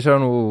drar på, så er ikke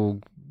det noe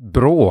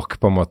bråk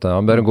på en måte.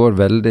 Han bare går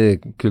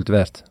veldig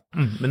kultivert.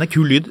 Men det er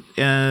kul lyd.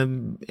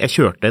 Jeg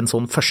kjørte en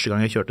sånn, første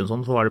gang jeg kjørte en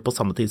sånn, så var det på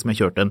samme tid som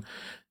jeg kjørte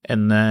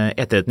en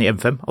E39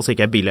 M5. Altså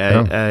ikke en bil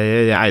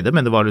jeg eide,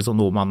 men det var liksom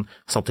noe man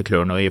satte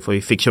klørne i, for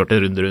vi fikk kjørt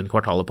en rundt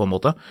kvartalet på en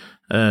måte,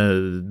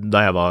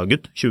 da jeg var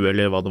gutt, 20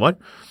 eller hva det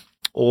var.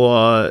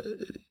 Og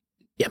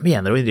jeg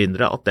mener å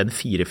innrindre at den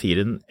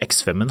 4.4-en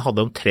X5-en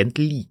hadde omtrent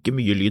like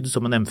mye lyd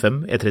som en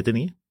M5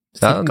 E39.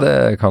 Ja,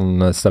 det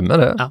kan stemme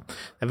det. Ja,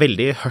 det er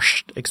veldig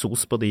hørst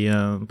eksos på de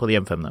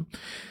M5-ene.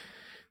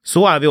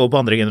 Så er vi over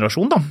på andre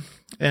generasjon da.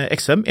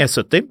 X5,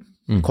 E70,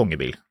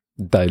 kongebil.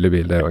 Deilig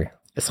bil det også.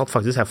 Jeg satt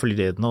faktisk her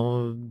forleden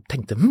og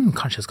tenkte,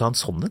 kanskje jeg skal ha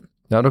en sånn den.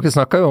 Ja, dere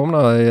snakket jo om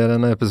det i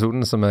denne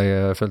episoden som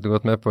jeg følte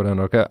godt med på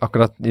den, dere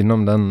akkurat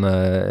innom den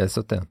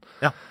E70-en.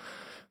 Ja.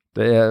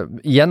 Det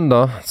igjen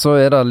da, så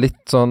er det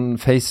litt sånn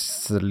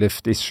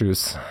facelift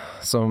issues,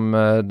 som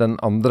den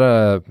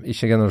andre,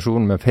 ikke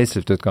generasjonen med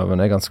facelift-utgaven,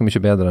 er ganske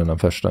mye bedre enn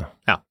den første.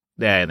 Ja,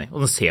 det er jeg enig i.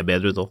 Og den ser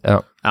bedre ut også.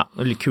 Ja,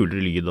 og litt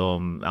kulere lyd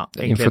og... Ja,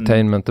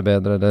 infotainment er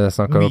bedre, det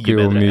snakker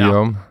dere jo mye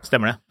om.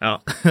 Stemmer det, ja.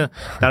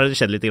 Der har det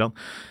skjedd litt grann.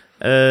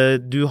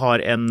 Du har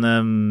en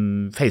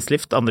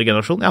facelift andre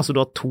generasjon, ja, så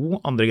du har 2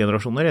 andre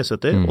generasjoner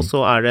E70, og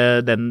så det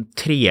den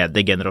 3.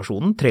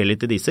 generasjonen, 3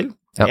 liter diesel.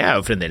 Det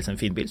jo fremdeles en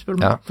fin bil, spør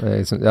du meg.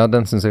 Ja,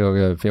 den synes jeg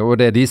også er fin,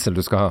 og det diesel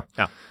du skal ha.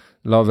 Ja.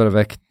 Lavere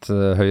vekt,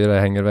 høyere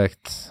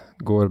hengervekt,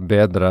 går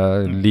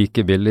bedre,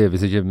 like billig,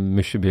 hvis ikke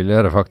mye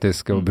billigere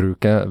faktisk, å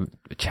bruke.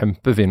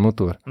 Kjempefin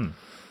motor.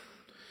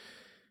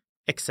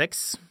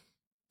 X6,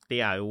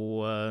 det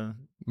jo...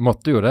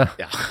 Måtte jo det.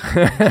 Ja.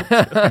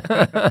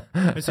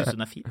 Men synes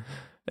hun fin?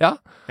 Ja.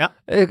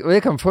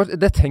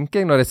 Det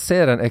tenker jeg når jeg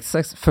ser en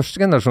X6,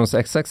 første generasjons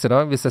X6 i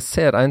dag, hvis jeg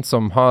ser en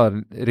som har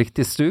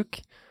riktig stuk,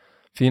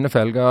 fine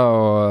felger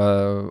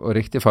og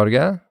riktig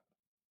farge,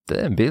 det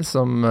en bil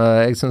som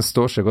jeg synes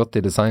står seg godt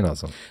i design,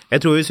 altså.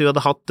 Jeg tror hvis vi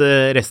hadde hatt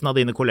resten av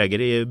dine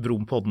kolleger i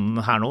Brompodden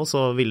her nå,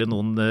 så ville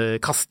noen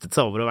kastet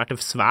seg over og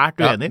vært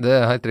svært uenig. Ja, det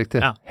helt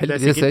riktig. Ja,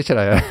 heldigvis ikke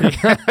det.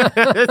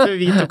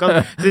 Vi to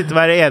kan sitte og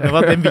være enige om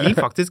at den bilen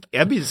faktisk,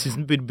 jeg synes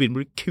den begynner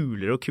å bli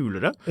kulere og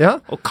kulere,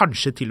 og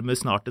kanskje til og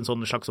med snart en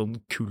slags sånn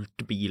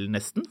kultbil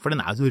nesten, for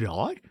den jo så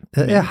rar.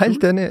 Jeg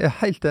helt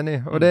enig.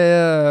 Og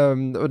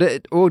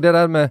det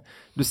der med,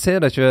 du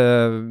ser det ikke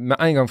med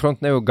en gang,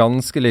 fronten jo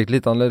ganske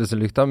litt annerledes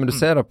enn lykta, men du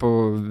ser det på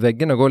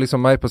veggene går liksom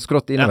mer på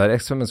skrått innover,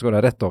 X5 går det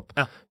rett opp,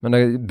 men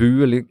det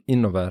buer litt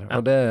innover,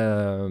 og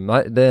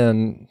det en,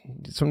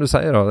 som du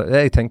sier da,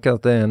 jeg tenker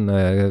at det en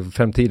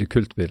fremtidig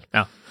kultbil.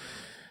 Ja.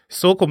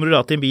 Så kommer du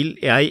da til en bil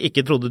jeg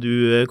ikke trodde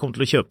du kom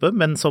til å kjøpe,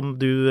 men som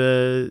du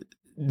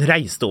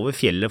reiste over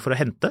fjellet for å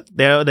hente.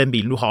 Det den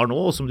bilen du har nå,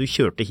 og som du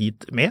kjørte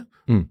hit med.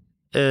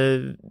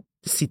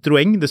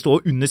 Citroën, det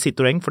står under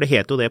Citroën, for det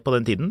heter jo det på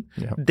den tiden.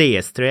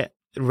 DS3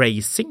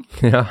 Racing.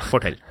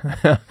 Fortell.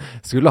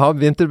 Skulle ha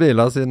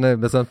vinterbiler siden jeg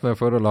bestemte meg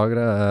for å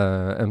lagre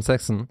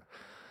M6-en.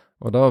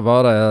 Og da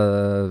var det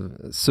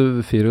SUV,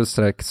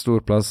 4-strekk,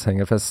 stor plass,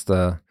 hengerfeste.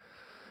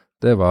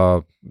 Det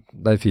var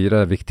de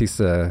 4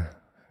 viktigste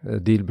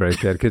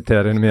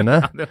dealbreaker-kriteriene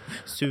mine.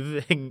 SUV,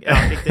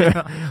 riktig.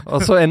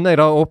 Og så ender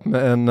jeg da opp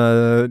med en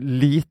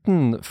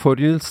liten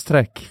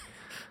forhjulstrekk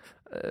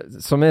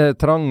som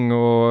trang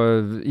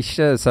og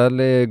ikke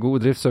særlig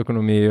god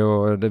driftsøkonomi,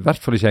 og det i hvert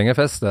fall ikke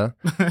hengefeste.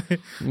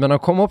 Men han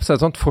kom opp seg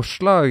et sånt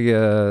forslag,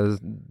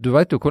 du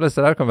vet jo hvordan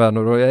det der kan være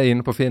når du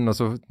inne på Finn, og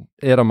så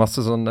det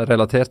masse sånn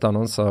relaterte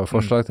annonser og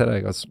forslag til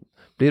deg, og så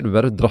blir du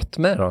bare dratt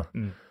med da.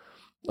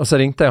 Og så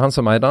ringte jeg han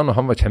som eide han,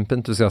 og han var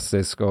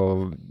kjempeentusiastisk,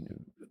 og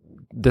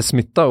det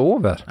smittet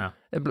over.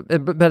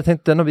 Jeg bare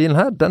tenkte, denne bilen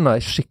her, den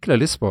har jeg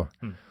skikkelig lyst på.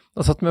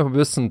 Da satt vi på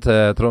bussen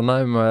til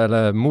Trondheim,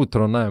 eller mot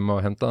Trondheim,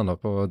 og hentet han da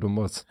på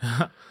Dombås.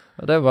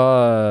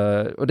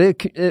 Og det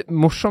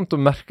morsomt å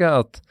merke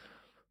at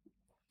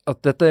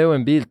dette jo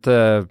en bil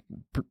til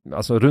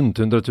altså rundt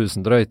 100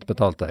 000 drøyt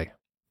betalte jeg.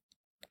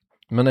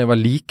 Men jeg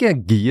var like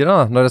gira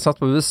når jeg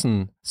satt på bussen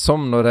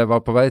som når jeg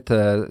var på vei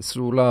til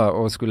Sola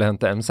og skulle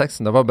hente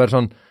M6-en. Det var bare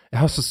sånn,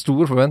 jeg har så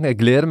store forventninger,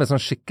 jeg gleder meg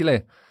sånn skikkelig.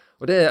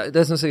 Og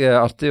det synes jeg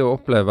artig å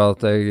oppleve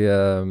at jeg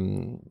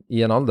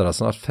i en alder av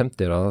snart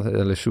 50 da,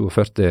 eller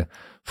 47,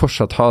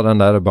 fortsatt har den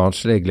der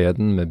barnslige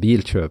gleden med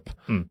bilkjøp.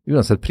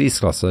 Uansett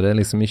prisklasse, det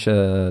liksom ikke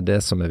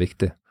det som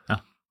viktig. Ja.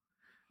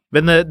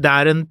 Men det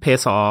en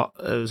PSA,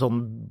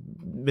 sånn,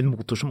 en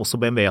motor som også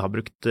BMW har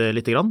brukt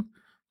litt grann.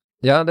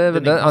 Ja,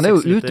 han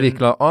jo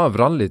utviklet av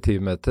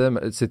rallyteamet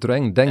til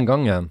Citroën den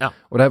gangen,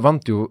 og de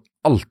vant jo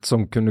alt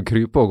som kunne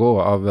krype og gå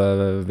av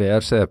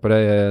VRC på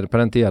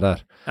den tiden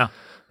der. Ja.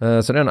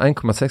 Så det en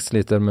 1,6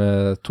 liter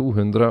med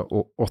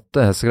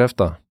 208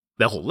 hestekrefter.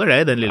 Det holder det,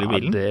 den lille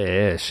bilen. Ja,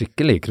 det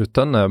skikkelig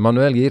kruttende.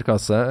 Manuell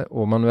girkasse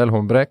og manuell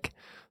håndbrekk.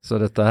 Så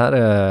dette her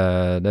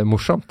det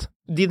morsomt.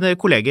 Dine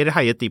kolleger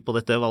heiet de på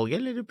dette valget,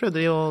 eller prøvde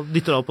de å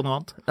dytte deg på noe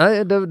annet? Nei,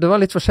 det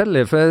var litt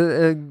forskjellig, for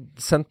jeg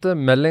sendte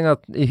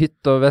meldinger i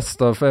hytt og vest,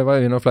 for jeg var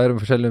jo innom flere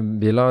forskjellige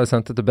biler, og jeg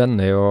sendte til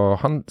Benny,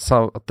 og han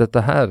sa at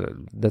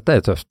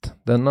dette tøft.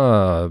 Denne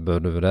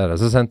bør du vurdere.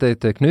 Så sendte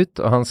jeg til Knut,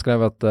 og han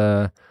skrev at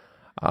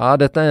ja,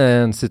 dette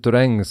en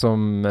Citroën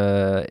som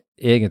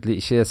egentlig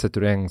ikke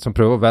Citroën, som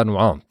prøver å være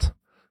noe annet.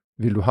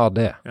 Vil du ha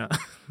det? Ja.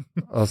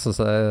 Og så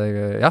sa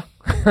jeg, ja.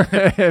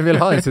 Jeg vil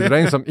ha en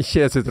Citroën som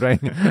ikke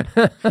Citroën.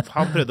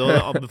 Han prøvde å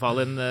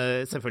anbefale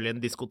selvfølgelig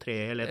en Disco 3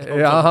 eller et eller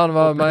annet. Ja, han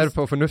var mer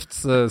på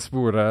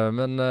fornuftssporet,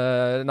 men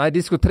nei,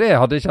 Disco 3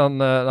 hadde ikke han,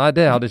 nei,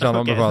 det hadde ikke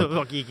han anbefalt. Okay,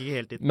 så gikk ikke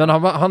helt dit. Men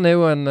han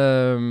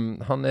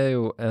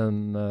jo en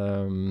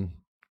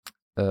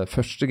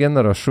første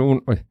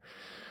generasjon,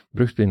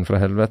 bruktbilen fra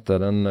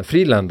helvete, den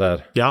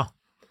Freelander. Ja.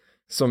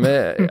 Som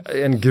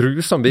en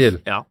grusom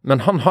bil. Ja.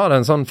 Men han har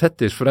en sånn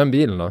fetisj for den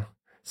bilen da.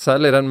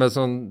 Særlig den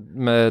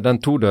med den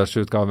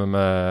todørsutgaven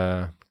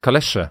med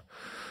kalesje.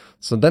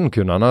 Så den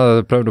kunne han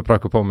ha prøvd å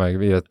prakke på meg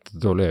i et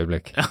dårlig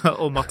øyeblikk. Ja,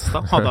 og Mats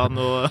da, hadde han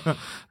noe...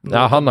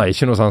 Ja, han har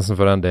ikke noe sansen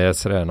for den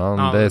DS3-en.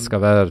 Det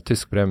skal være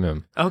tysk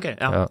premium. Ok,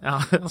 ja.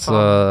 Så,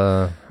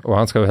 og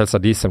han skal jo helst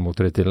ha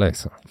dieselmotor i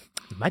tillegg, så...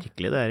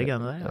 Merkelig det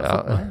greiene der.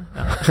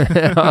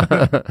 Ja.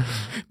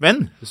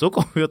 Men så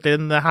kommer vi jo til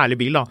en herlig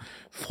bil da.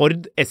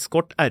 Ford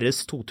Escort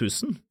RS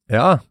 2000.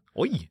 Ja.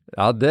 Oi!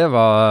 Ja, det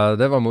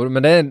var moro.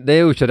 Men det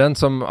jo ikke den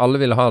som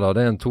alle ville ha da.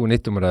 Det en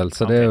 290-modell,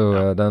 så det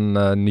jo den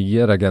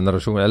nyere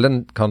generasjonen, eller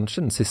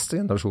kanskje den siste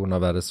generasjonen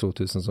av RS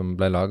 2000 som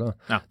ble laget.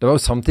 Ja. Det var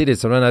jo samtidig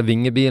som den der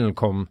vingebilen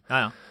kom,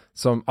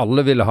 som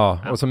alle ville ha,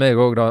 og som jeg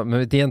også da,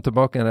 men igjen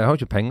tilbake, jeg har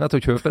ikke penger til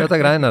å kjøpe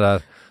dette greiene der.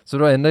 Så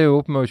da ender jeg jo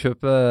opp med å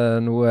kjøpe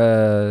noe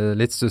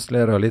litt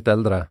stussligere og litt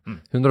eldre.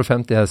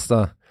 150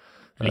 hester.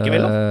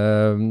 Likevel da.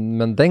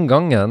 Men den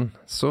gangen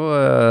så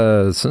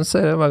synes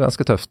jeg det var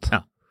ganske tøft.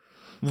 Ja.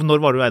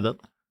 Når var du eid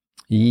den?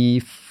 I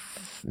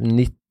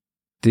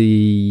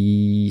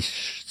 96,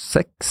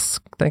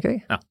 tenker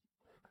jeg. Ja,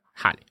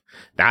 herlig.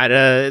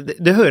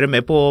 Det hører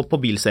med på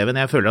bil-CV-en.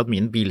 Jeg føler at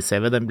min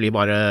bil-CV den blir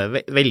bare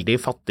veldig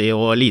fattig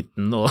og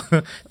liten og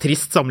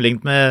trist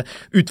sammenlignet med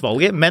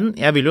utvalget. Men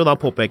jeg vil jo da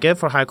påpeke,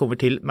 for her kommer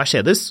til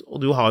Mercedes, og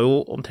du har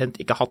jo omtrent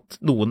ikke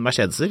hatt noen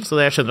Mercedeser, så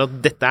jeg skjønner at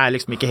dette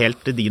liksom ikke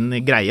helt din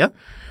greie.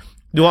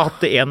 Du har hatt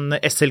en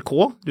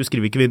SLK, du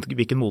skriver ikke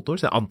hvilken motor,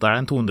 så jeg antar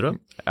det en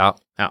 200. Ja.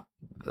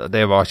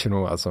 Det var ikke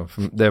noe, altså.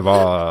 Det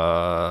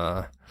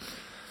var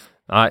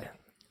nei,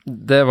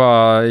 det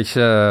var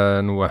ikke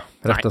noe,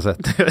 rett og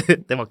slett.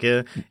 Det var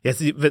ikke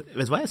vet du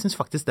hva, jeg synes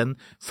faktisk den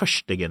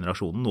første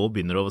generasjonen nå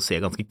begynner å se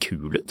ganske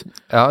kul ut.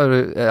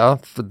 Ja,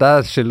 for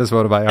der skilles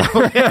våre veier.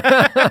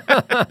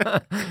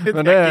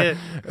 Men jeg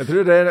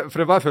tror for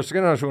det var første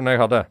generasjonen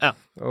jeg hadde. Ja.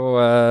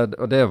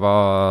 Og det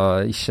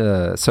var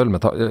ikke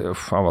sølvmetall,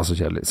 han var så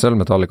kjedelig.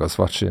 Sølvmetallic og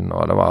svartskinn,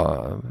 og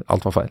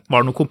alt var feil. Var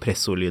det noe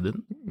kompressorlyd i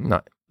den? Nei.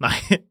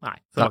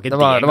 Det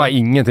var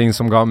ingenting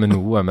som ga meg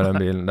noe med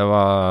den bilen. Det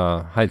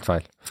var helt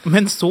feil.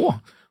 Men så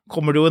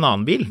kommer det jo en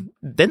annen bil.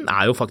 Den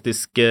jo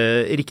faktisk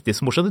riktig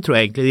så morsom. Det tror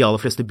jeg egentlig de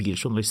aller fleste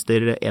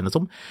biljournalister enes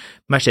om.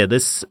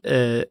 Mercedes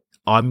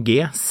AMG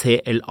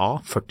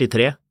CLA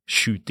 43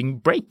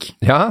 Shooting Brake.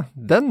 Ja,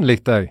 den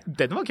likte jeg.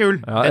 Den var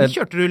kul. Ja, den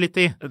kjørte du litt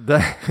i.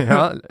 Der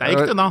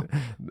gikk du unna.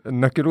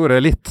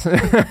 Nøkkelordet litt.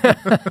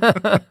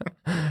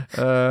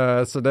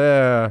 Så det...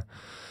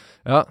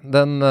 Ja,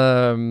 den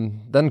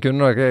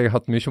kunne nok jeg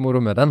hatt mye moro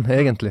med den,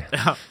 egentlig.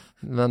 Ja.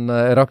 Men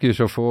jeg rakk jo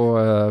ikke å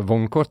få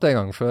vognkort en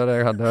gang før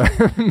jeg hadde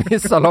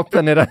mistet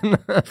lappen i den.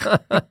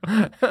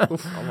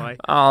 Uff, meg.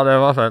 Ja,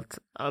 det var fælt.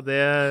 Ja,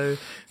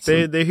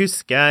 det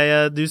husker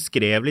jeg. Du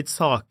skrev litt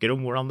saker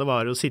om hvordan det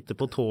var å sitte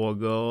på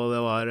tog, og det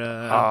var...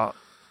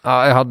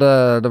 Ja,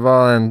 det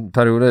var en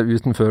periode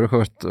uten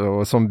førerkort,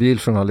 og som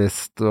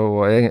biljournalist,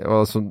 og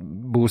så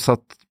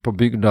bosatt på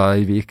bygda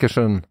i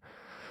Vikersund.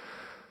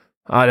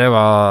 Ja, det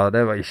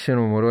var ikke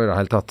noe moro i det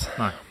hele tatt.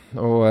 Nei.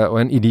 Og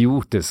en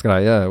idiotisk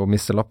greie å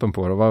miste lappen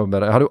på. Det var jo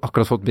bare, jeg hadde jo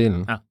akkurat fått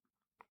bilen. Ja.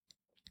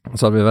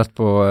 Så hadde vi vært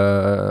på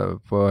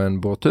en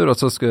båttur, og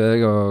så skulle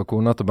jeg og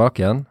kona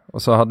tilbake igjen. Og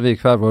så hadde vi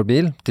hver vår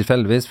bil,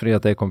 tilfeldigvis fordi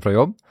at jeg kom fra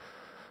jobb.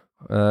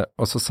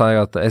 Og så sa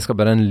jeg at jeg skal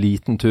bare en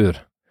liten tur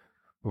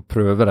og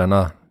prøve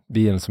denne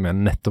bilen som jeg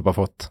nettopp har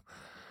fått.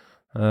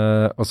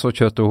 Og så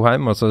kjørte hun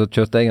hjem, og så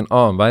kjørte jeg en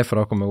annen vei, for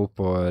da kom jeg opp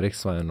på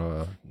riksveien,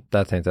 og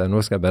der tenkte jeg,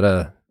 nå skal jeg bare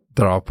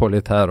dra på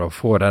litt her og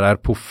få det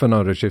der puffen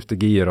når du skifter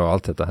gir og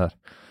alt dette her.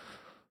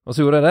 Og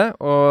så gjorde jeg det,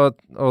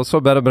 og så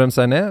bare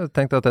bremset jeg ned.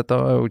 Tenkte at dette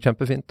var jo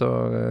kjempefint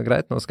og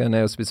greit. Nå skal jeg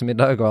ned og spise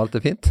middag, og alt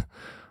fint.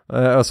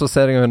 Og så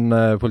ser jeg en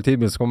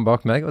politibil som kommer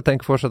bak meg, og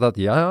tenker fortsatt at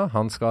ja,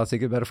 han skal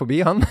sikkert bare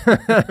forbi han.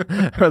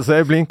 Og så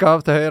jeg blinket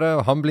av til høyre,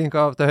 og han blinket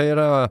av til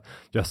høyre, og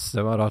jøss,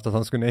 det var rart at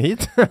han skulle ned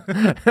hit.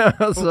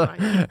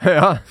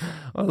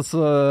 Og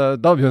så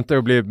da begynte jeg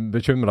å bli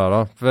bekymret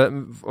da.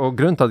 Og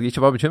grunnen til at jeg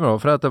ikke var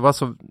bekymret var at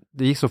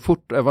det gikk så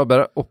fort. Jeg var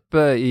bare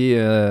oppe i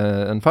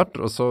en fart,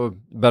 og så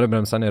bare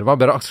bremset jeg ned. Det var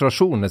bare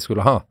akselerasjonen jeg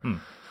skulle ha.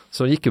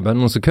 Så det gikk jo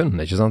bare noen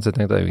sekunder, ikke sant? Så jeg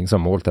tenkte jeg jo ingen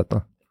som målt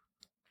dette.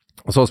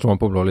 Og så slo han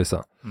på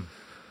blålyset.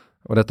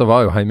 Og dette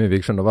var jo hjemme i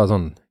Vikersund. Det var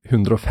sånn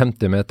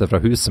 150 meter fra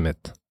huset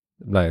mitt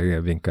ble jeg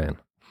vinket inn.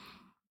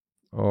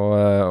 Og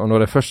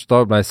når jeg først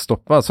da ble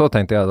stoppet, så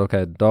tenkte jeg at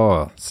ok,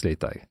 da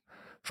sliter jeg.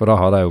 For da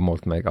hadde jeg jo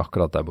målt meg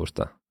akkurat der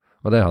borte.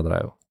 Og det hadde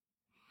jeg jo.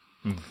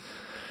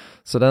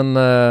 Så han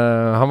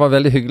var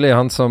veldig hyggelig,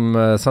 han som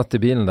satt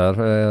i bilen der.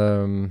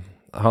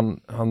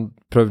 Han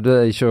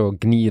prøvde ikke å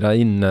gni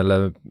deg inn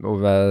eller å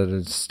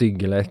være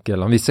stygg eller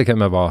ekkel. Han visste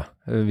hvem jeg var.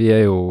 Vi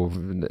jo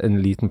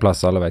en liten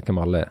plass, alle vet hvem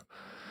alle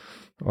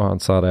Og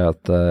han sa det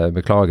at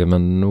beklager,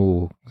 men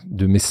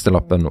du mister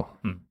lappen nå.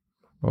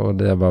 Og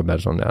det var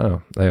bare sånn, ja,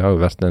 jeg har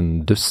jo vært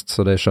en dust,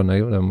 så det skjønner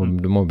jeg jo.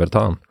 Du må bare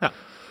ta den. Ja.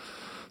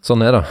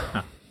 Sånn det.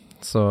 Ja.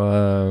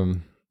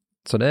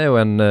 Så det jo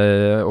en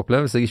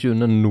opplevelse jeg ikke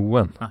unner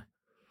noen. Nei.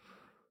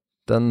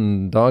 Den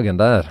dagen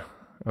der,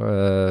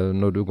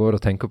 når du går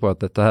og tenker på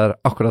at dette her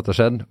akkurat har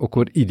skjedd, og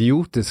hvor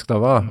idiotisk det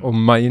var, og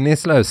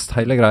meningsløst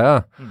hele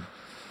greia.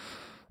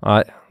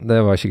 Nei,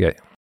 det var ikke gøy.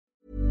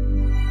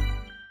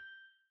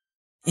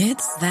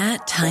 It's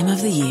that time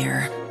of the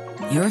year.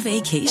 Your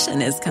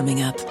vacation is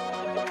coming up.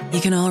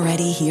 You can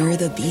already hear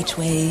the beach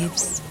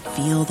waves,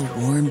 feel the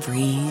warm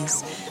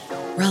breeze,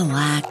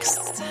 relax,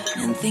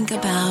 and think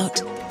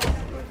about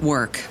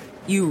work.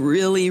 You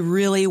really,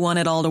 really want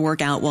it all to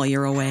work out while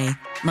you're away.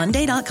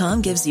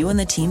 Monday.com gives you and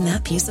the team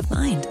that peace of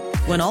mind.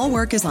 When all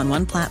work is on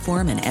one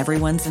platform and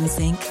everyone's in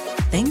sync,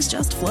 things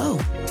just flow.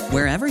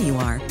 Wherever you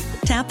are,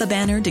 tap the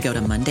banner to go to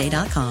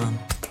Monday.com.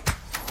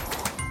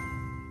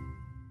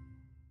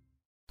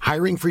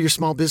 Hiring for your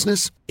small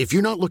business? If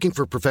you're not looking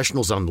for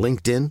professionals on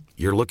LinkedIn,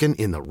 you're looking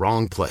in the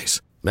wrong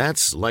place.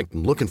 That's like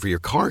looking for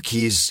your car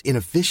keys in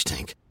a fish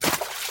tank.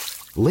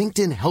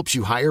 LinkedIn helps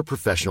you hire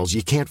professionals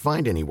you can't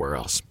find anywhere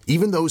else,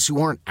 even those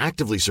who aren't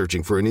actively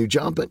searching for a new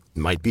job but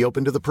might be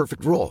open to the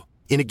perfect role.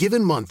 In a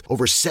given month,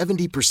 over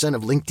 70%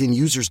 of LinkedIn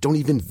users don't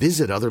even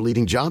visit other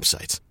leading job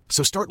sites.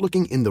 So start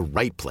looking in the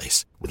right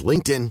place. With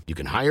LinkedIn, you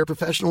can hire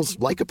professionals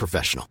like a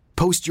professional.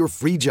 Post your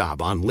free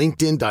job on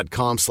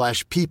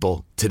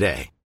linkedin.com/people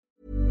today.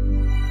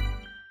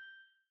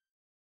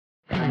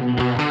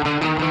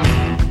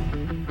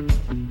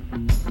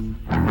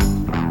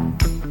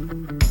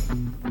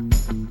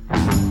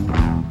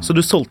 Så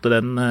du solgte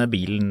den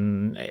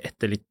bilen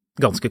etter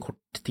ganske kort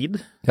tid?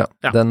 Ja.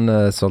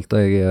 Den solgte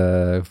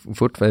jeg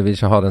fort, for jeg vil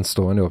ikke ha den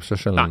stående i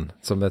oppkjørselen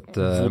som et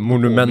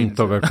monument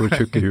over hvor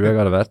tjukke huet jeg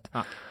hadde vært.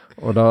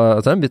 Og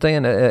da, så den bytte jeg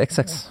en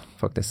X6,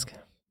 faktisk.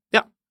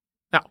 Ja,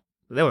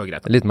 det var jo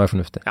greit. Litt mer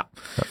fornuftig. Ja.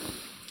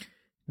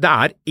 Det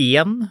er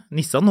en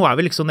Nissan, nå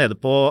vi liksom nede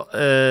på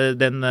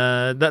den,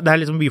 det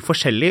liksom mye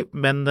forskjellig,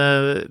 men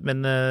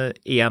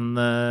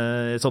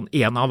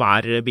en av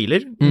hver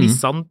biler,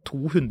 Nissan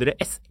 200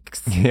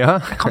 SX. Ja.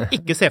 Jeg kan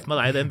ikke se for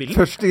meg deg i den bilen.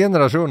 Første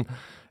generasjon.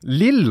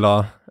 Lilla,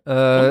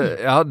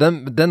 ja,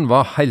 den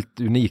var helt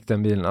unik,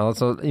 den bilen.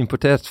 Altså,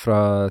 importert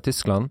fra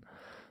Tyskland.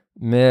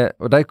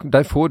 Og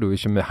de får du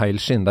ikke med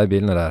heilskinn, de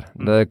bilene der.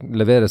 Det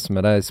leveres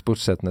med de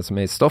sportssetene som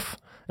i stoff,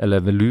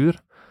 eller velur.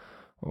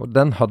 Og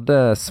den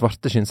hadde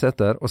svarte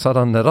skinnseter, og så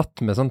hadde han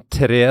ratt med sånn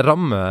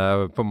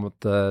treramme på en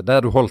måte, der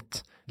du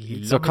holdt.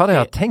 Så hva jeg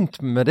har tenkt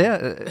med det?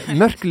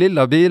 Mørk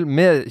lilla bil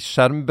med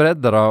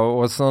skjermbreddere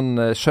og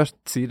sånn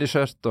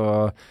sideskjørt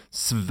og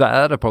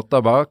svære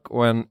potter bak,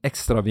 og en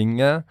ekstra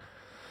vinge,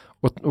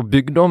 og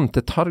bygde om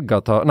til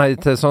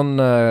til sånn,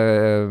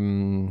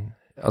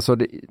 altså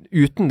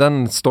uten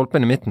den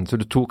stolpen i midten, så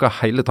du tok av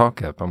hele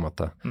taket på en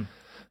måte,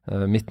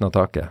 midten av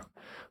taket.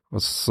 Og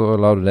så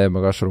la du det i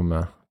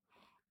bagasjerommet.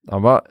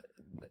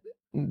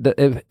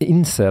 Jeg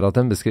innser at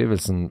den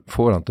beskrivelsen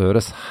får han til å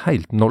høres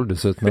helt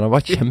noldus ut, men den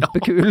var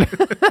kjempekul.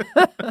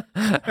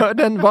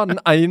 Den var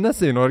den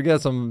eneste i Norge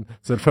som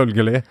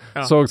selvfølgelig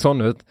så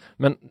sånn ut,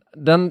 men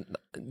den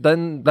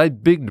ble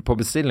bygd på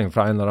bestilling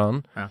fra en eller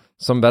annen,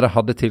 som bare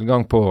hadde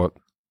tilgang på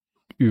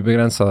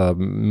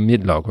ubegrenset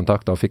midler og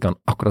kontakter, og fikk han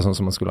akkurat sånn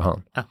som man skulle ha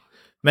den. Ja.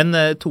 Men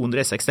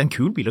 200 SX, det en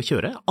kul bil å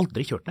kjøre.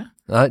 Aldri kjørt det.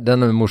 Nei,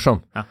 den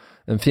morsom. Ja.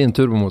 En fin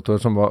turbomotor,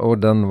 og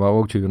den var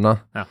også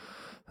tunet. Ja.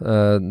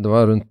 Det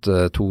var rundt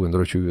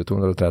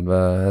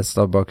 220-230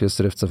 hester,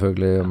 bakhjulsdrift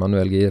selvfølgelig,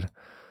 manuell gir.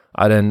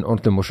 Det en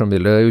ordentlig morsom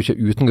bil. Det jo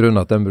ikke uten grunn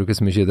at den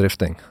brukes mye i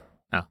drifting.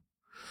 Ja.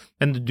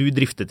 Men du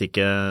driftet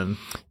ikke?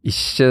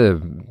 Ikke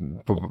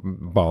på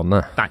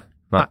bane. Nei.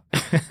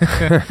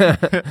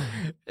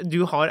 Du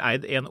har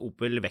eid en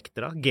Opel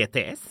Vectra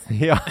GTS.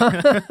 Ja.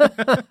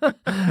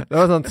 Det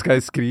var sånn, skal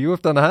jeg skrive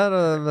opp denne her?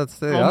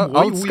 Ja,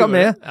 alt skal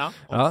med. Ja,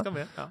 alt skal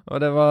med. Ja. Og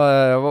det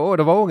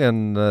var også en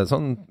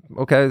sånn,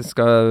 ok,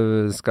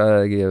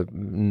 skal jeg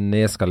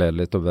nedskalere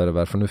litt og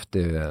være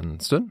fornuftig en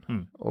stund?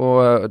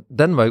 Og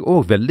den var jeg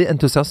også veldig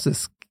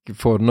entusiastisk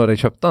for når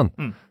jeg kjøpte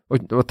den.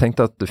 Og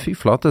tenkte at fy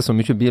flate så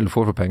mye bil du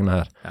får for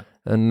pengene her. Ja.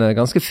 En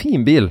ganske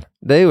fin bil.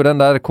 Det jo den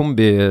der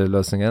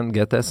kombiløsningen,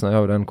 GTS-en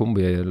har jo den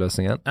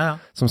kombiløsningen,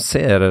 som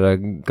ser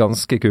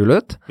ganske kul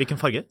ut. Hvilken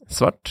farge?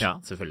 Svart. Ja,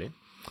 selvfølgelig.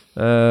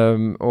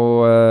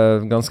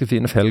 Og ganske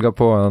fine felger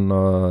på den,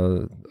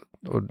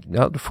 og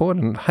ja, du får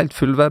en helt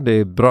fullverdig,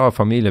 bra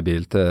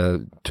familiebil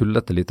til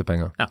tullete lite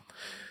penger. Ja.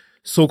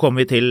 Så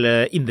kommer vi til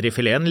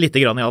indrefileten,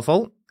 lite grann i alle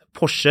fall.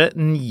 Porsche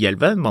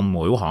 911, man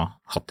må jo ha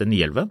hatt en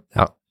 911.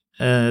 Ja.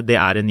 Det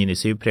en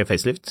 997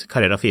 pre-facelift,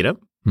 Carrera 4.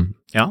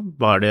 Ja,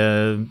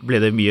 ble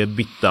det mye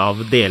bytte av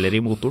deler i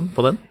motoren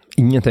på den?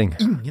 Ingenting.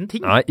 Ingenting?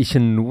 Nei, ikke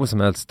noe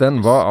som helst. Den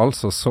var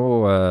altså så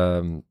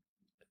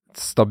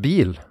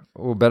stabil,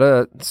 og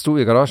bare sto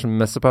i garasjen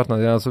med mesteparten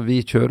av det. Altså, vi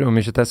kjører jo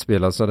mye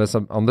testbiler, så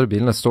disse andre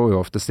bilene står jo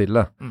ofte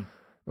stille.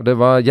 Og det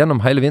var gjennom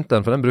hele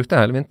vinteren, for den brukte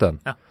jeg hele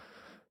vinteren. Ja.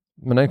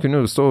 Men den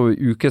kunne jo stå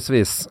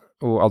ukesvis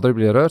og aldri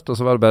bli rørt, og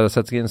så var det bare å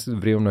sette seg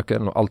inn, vri om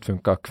nøkkelen, og alt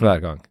funket hver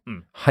gang.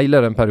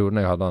 Hele den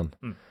perioden jeg hadde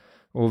den.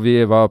 Og vi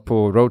var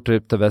på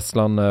roadtrip til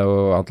Vestlandet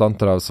og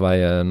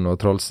Atlanterhavsveien og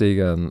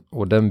Trollstigen,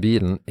 og den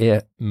bilen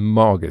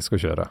magisk å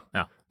kjøre.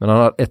 Ja. Men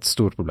han har ett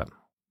stort problem.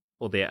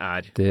 Og det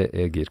Det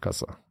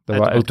girkassa. Det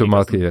var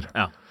automatgir.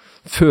 Ja.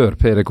 Før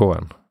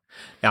PDK-en.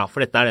 Ja, for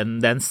dette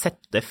det en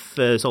ZF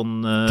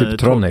sånn...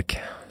 Tiptronic.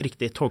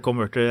 Riktig, torque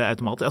converter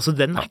automat. Altså,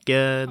 den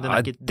ikke...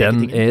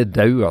 Den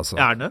død,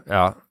 altså. Den?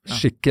 Ja,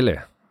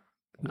 skikkelig.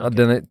 Ja,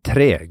 den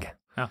treg.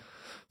 Ja.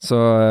 Så,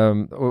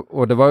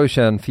 og det var jo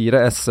ikke en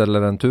 4S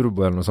eller en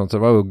turbo eller noe sånt, så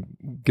det var jo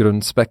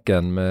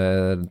grunnspekken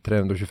med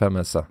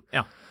 325 hester.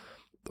 Ja.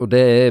 Og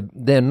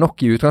det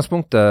nok i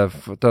utgangspunktet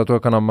til at du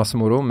kan ha masse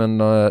moro, men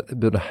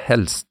burde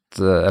helst,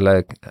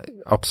 eller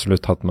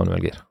absolutt hatt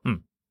manuell gir.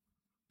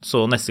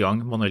 Så neste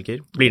gang, Manuel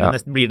Kier,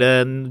 blir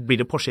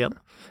det Porsche igjen?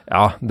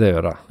 Ja, det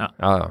gjør det.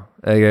 Ja.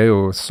 Jeg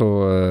jo så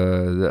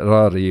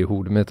rar i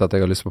hodet mitt at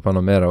jeg har lyst på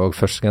Panamera, og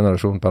første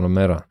generasjon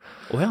Panamera.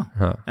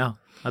 Ja,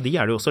 de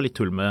det jo også litt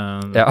tull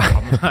med. Ja,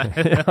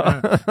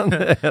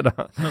 det det.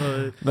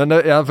 Men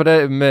for det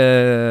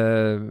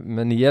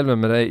med 911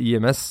 med det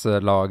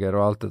IMS-lager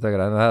og alt dette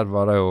greiene her, det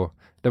var jo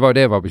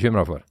det jeg var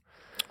bekymret for.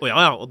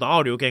 Og da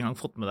har du jo ikke engang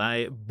fått med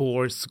deg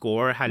bore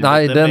score helvete.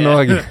 Nei, den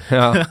også,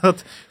 ja.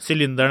 At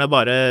sylinderne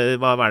bare,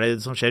 hva er det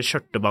som skjer,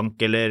 skjørtebank,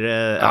 eller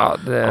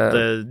at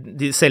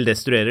de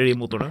selvdestruerer de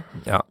motorene.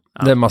 Ja,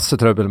 det masse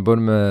trøbbel,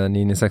 både med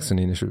 996 og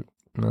 997.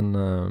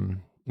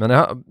 Men jeg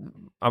har,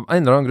 av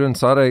en eller annen grunn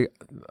så har jeg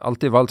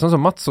alltid valgt, sånn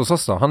som Mats hos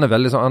oss da, han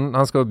veldig sånn,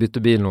 han skal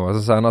bytte bil nå, og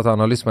så sier han at han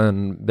har lyst på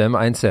en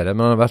BMW 1-serie,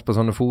 men han har vært på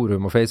sånne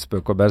forum og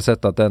Facebook og bare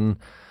sett at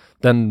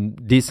den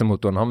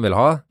dieselmotoren han vil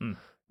ha,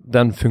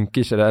 den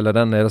funker ikke, eller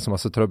den det så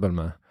masse trøbbel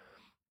med.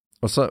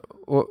 Og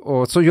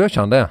så gjør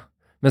ikke han det.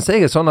 Men så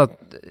jeg sånn at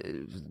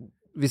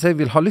hvis jeg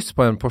vil ha lyst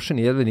på en Porsche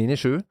 911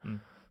 997,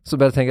 så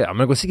bare tenker jeg,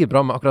 men det går sikkert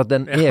bra med akkurat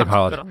den jeg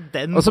har.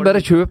 Og så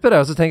bare kjøper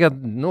jeg, og så tenker jeg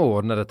at nå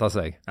ordner dette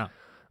seg. Ja.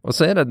 Og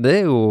så det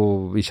jo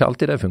ikke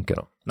alltid det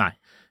funker da. Nei,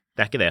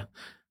 det ikke det.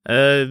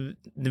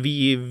 Det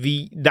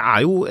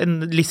jo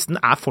listen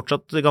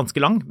fortsatt ganske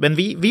lang, men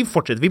vi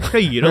fortsetter, vi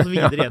pløyer oss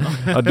videre gjennom.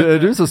 Ja, det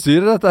du som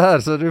styrer dette her,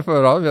 så du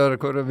får avgjøre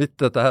hvorvidt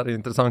dette her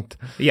interessant.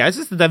 Jeg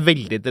synes det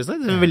veldig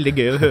interessant, det veldig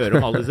gøy å høre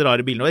om alle disse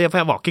rare bilene,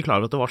 for jeg var ikke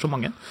klar over at det var så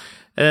mange.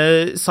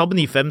 Saab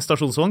 95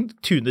 stasjonsvogn,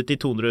 tunet til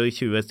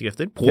 220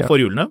 hestekrefter på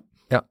forhjulene.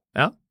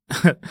 Ja.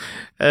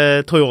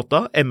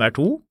 Toyota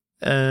MR2,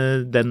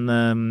 en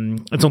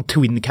sånn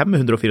twin cam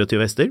med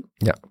 124 hester.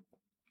 Ja.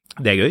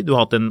 Det gøy. Du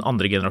har hatt en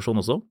andre generasjon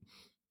også.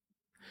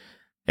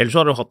 Ellers så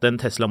har du hatt en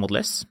Tesla Model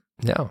S.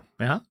 Ja.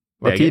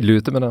 Var tidlig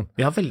ute med den.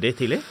 Ja, veldig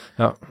tidlig.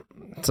 Ja.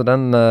 Så det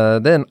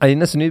den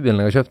eneste nybilen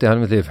jeg har kjøpt i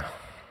hele mitt liv.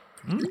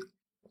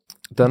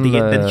 Den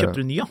kjøpte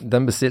du ny, ja?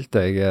 Den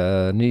bestilte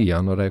jeg ny, ja,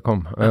 når jeg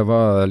kom.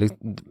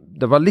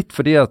 Det var litt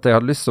fordi at jeg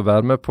hadde lyst til å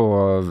være med på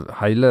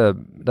hele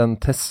den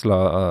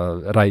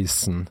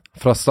Tesla-reisen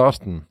fra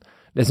starten.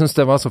 Jeg synes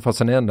det var så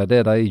fascinerende,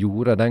 det de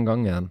gjorde den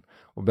gangen.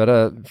 Og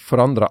bare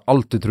forandre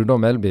alt du trodde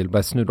om elbil,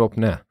 ble snudd opp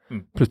ned.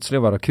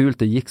 Plutselig var det kult,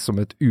 det gikk som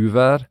et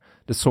uvær,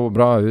 det så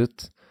bra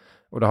ut,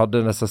 og det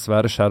hadde disse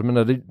svære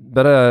skjermene.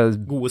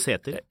 Gode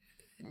seter?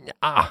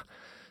 Ja,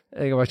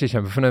 jeg var ikke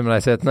kjempefornøyd med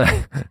de setene,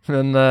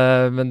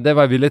 men det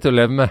var jeg villig til å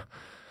leve med.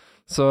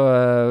 Så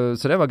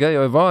det var gøy,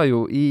 og jeg var jo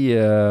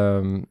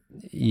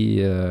i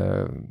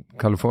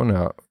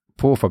California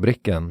på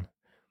fabrikken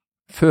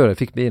før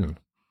jeg fikk bilen.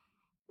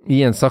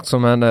 I en sak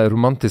som en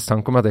romantisk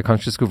tanke om at jeg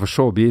kanskje skulle få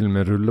se bilen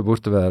min rulle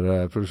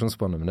bortover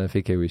produksjonsbåndet, men det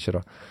fikk jeg jo ikke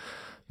da.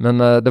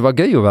 Men det var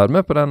gøy å være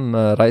med på den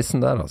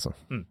reisen der, altså.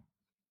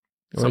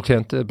 Og jeg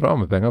tjente bra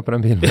med penger på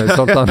den bilen, jeg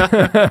solgte den.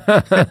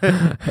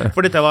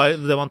 For det var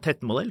en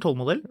 13-modell,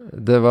 12-modell?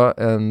 Det var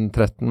en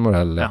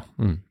 13-modell, ja.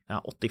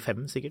 Ja,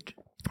 85 sikkert.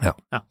 Ja.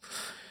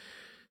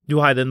 Du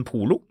har en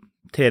Polo,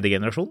 3.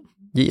 generasjon.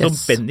 Yes. Som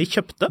Benny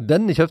kjøpte?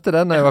 Benny kjøpte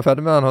den, jeg var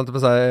ferdig med den, holdt på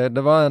å si.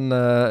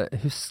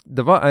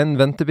 Det var en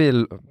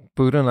ventebil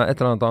på grunn av et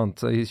eller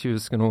annet, jeg ikke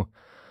husker nå.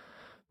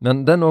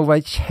 Men den også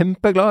var jeg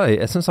kjempeglad i.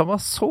 Jeg synes han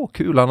var så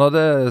kul. Han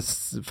hadde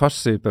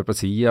fartsyper på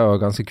siden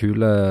og ganske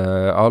kule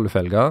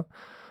alufelger,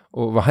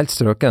 og var helt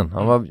strøken.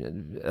 Han var,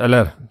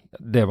 eller,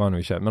 det var han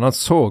jo ikke, men han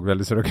så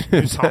veldig strøken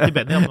ut. Du sa til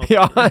Benny han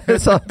Ja, jeg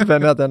sa til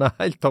Benny at den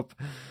helt topp.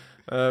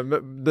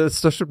 Det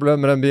største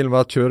problemet med den bilen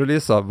var at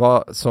kjørelysa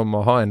var som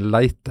å ha en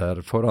leiter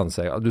foran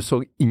seg. Du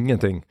så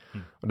ingenting.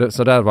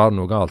 Så der var det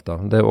noe galt da.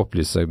 Det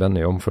opplyste jeg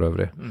Benny om for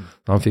øvrig.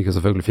 Han fikk jo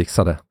selvfølgelig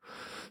fiksa det.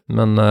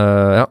 Men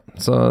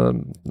så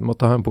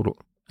måtte ha en Polo.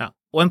 Ja,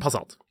 og en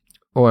Passat.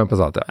 Og en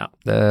Passat, ja.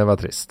 Det var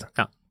trist.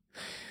 Ja.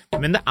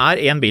 Men det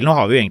en bil, nå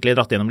har vi jo egentlig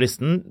dratt gjennom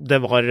listen.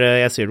 Det var,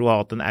 jeg ser du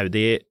har hatt en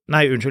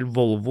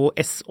Volvo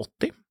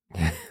S80.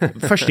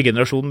 Første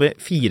generasjon med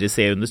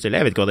 4C-understellet.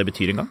 Jeg vet ikke hva det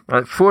betyr engang.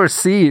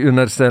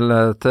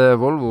 4C-understellet til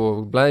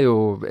Volvo ble jo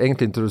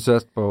egentlig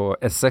introdusert på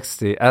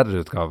S60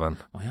 R-utgaven.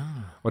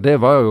 Og det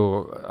var jo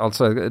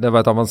det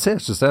var et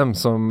avansert system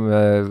som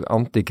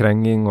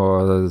anti-krenging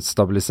og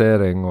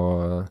stabilisering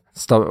og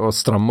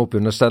stramme opp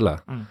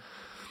understellet.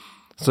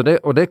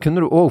 Og det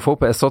kunne du også få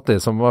på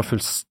S80, som var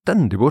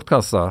fullstendig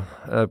bortkastet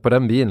på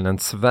den bilen.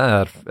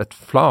 Et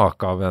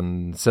flak av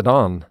en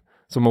sedan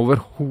som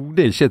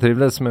overhodet ikke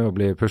trivdes med å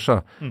bli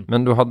pushet.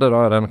 Men du hadde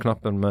da den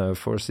knappen med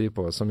 4C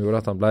på, som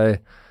gjorde at han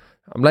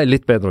ble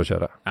litt bedre å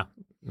kjøre. Ja.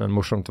 Men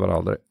morsomt var det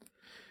aldri.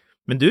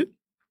 Men du,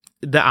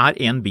 det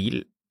en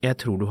bil jeg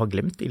tror du har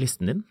glemt i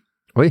listen din.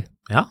 Oi,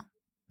 ja.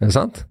 Er det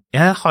sant?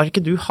 Har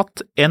ikke du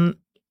hatt en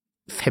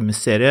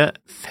 5-serie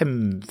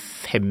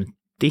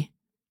 550?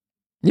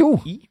 Jo,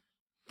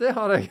 det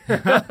har jeg.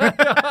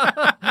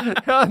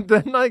 Ja,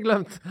 den har jeg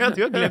glemt. Ja,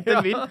 du har glemt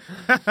en bil.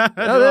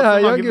 Ja, det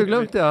har jeg jo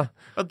glemt, ja.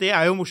 Og det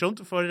jo morsomt,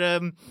 for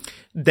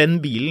den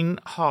bilen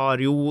har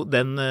jo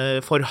den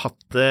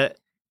forhatte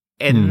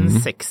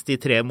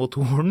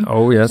N63-motoren,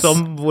 yes.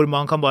 hvor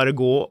man kan bare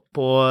gå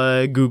på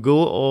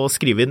Google og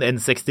skrive inn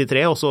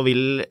N63, og så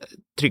vil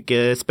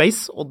trykke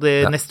space, og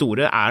det neste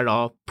ordet da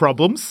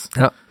problems.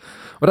 Ja.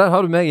 Og der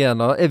har du meg igjen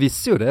da. Jeg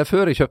visste jo det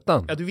før jeg kjøpte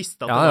den. Ja, du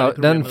visste at det var et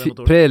problem med den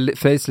motoren.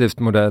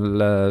 Pre-facelift-modell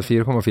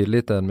 4,4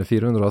 liter med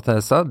 408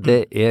 hester,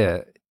 det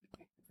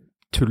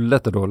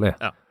tullete dårlig.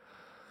 Ja.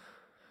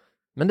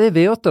 Men det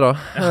V8 da,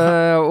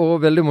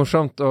 og veldig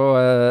morsomt,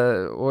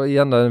 og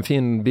igjen da en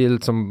fin bil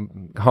som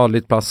har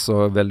litt plass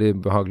og veldig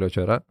behagelig å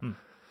kjøre.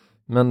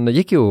 Men det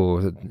gikk jo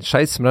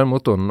skeis med den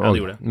motoren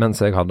også, mens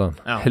jeg hadde den.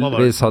 Ja,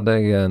 heldigvis hadde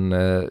jeg en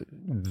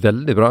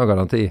veldig bra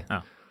garanti. Ja.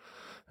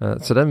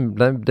 Så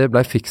det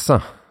ble fiksa.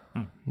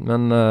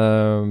 Men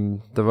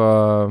det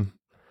var...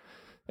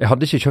 Jeg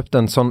hadde ikke kjøpt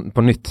en sånn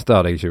på nytt, det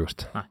hadde jeg ikke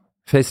gjort. Nei.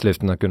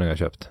 Faceliften kunne jeg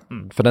ha kjøpt,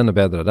 for den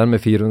bedre. Den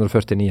med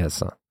 449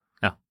 hester.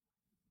 Ja.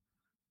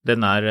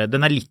 Den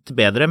er litt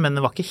bedre, men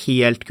den var ikke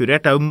helt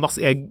kurert. Det er jo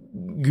masse... Jeg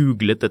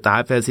googlet dette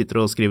her, for jeg sitter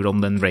og skriver om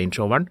den Range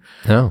Roveren,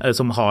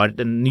 som har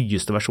den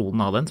nyeste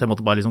versjonen av den, så jeg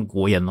måtte bare liksom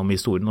gå gjennom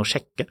historien og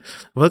sjekke.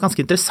 Det var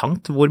ganske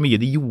interessant hvor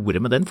mye de gjorde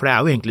med den, for det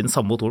er jo egentlig den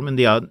samme motoren, men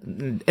de har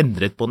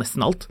endret på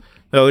nesten alt.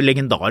 Det var jo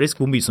legendarisk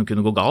hvor mye som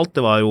kunne gå galt.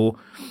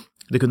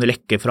 Det kunne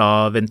lekke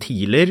fra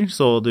ventiler,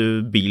 så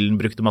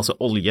bilen brukte masse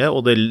olje,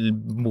 og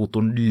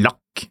motoren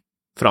lakk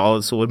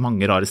fra så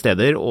mange rare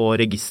steder, og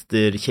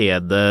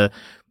registerkjede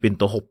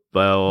begynte å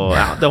hoppe, og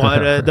det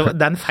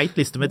er en feit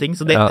liste med ting,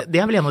 så det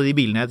er vel en av de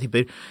bilene jeg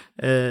tipper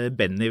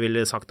Benny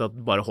ville sagt at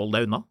bare hold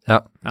deg unna. Ja,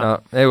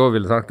 jeg også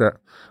ville sagt det.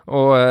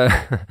 Og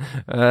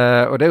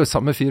det er jo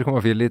samme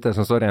 4,4 liter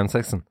som står i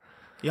N6-en.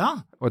 Ja.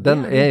 Og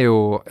den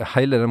jo,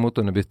 hele den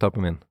motoren byttet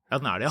på min. Ja,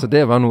 den det, ja. Så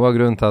det var noe av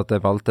grunnen til at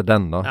jeg valgte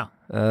den da. Ja.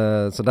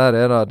 Så der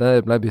det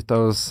ble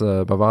byttet hos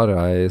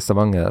Bavaria i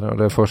Stavanger, og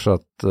det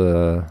fortsatt,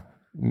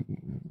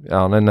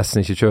 han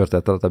nesten ikke kjørt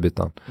etter at jeg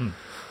byttet den.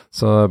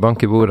 Så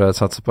bank i bordet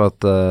satser på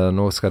at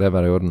nå skal det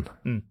være i orden.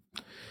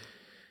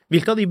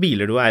 Hvilke av de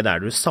biler du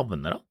der du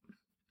savner da?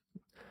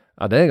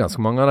 Ja, det ganske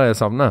mange av de jeg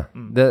savner.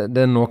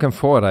 Det noen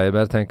få av de jeg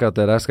bare tenker at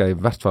det der skal jeg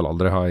i hvert fall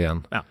aldri ha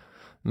igjen. Ja.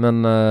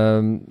 Men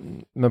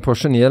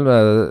Porsche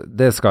 911,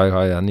 det skal jeg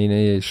ha igjen.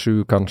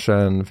 997, kanskje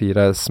en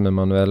 4S med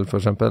manuell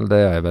for eksempel, det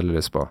har jeg veldig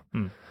lyst på.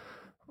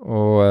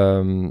 Og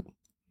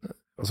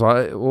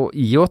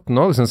i8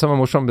 også, synes jeg var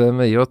morsomt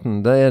med i8.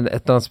 Det et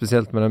eller annet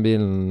spesielt med den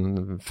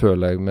bilen,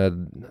 føler jeg,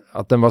 med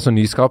at den var så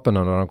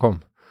nyskapende når den kom.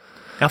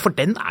 Ja, for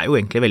den jo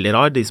egentlig veldig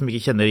rar. De som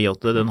ikke kjenner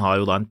i8, den har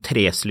jo da en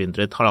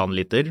 3-sylindret 1,5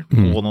 liter,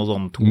 og noe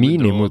sånn 200...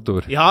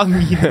 Minimotor. Ja,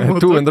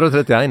 minimotor.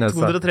 231,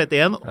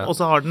 231, og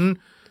så har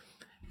den...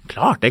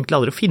 Klart egentlig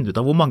aldri å finne ut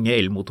av hvor mange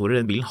elmotorer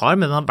den bilen har,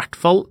 men den har i hvert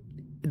fall,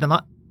 den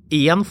har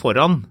en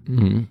foran,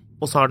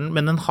 og så har den,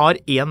 men den har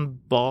en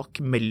bak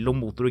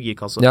mellom motor og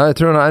girkasse. Ja, jeg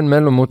tror den har en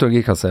mellom motor og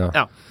girkasse,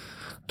 ja.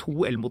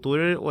 2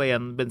 elmotorer og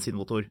en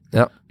bensinmotor.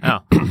 Ja.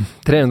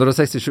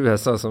 367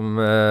 hester som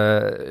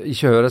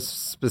ikke høres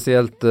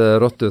spesielt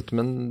rått ut,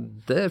 men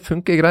det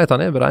funker greit.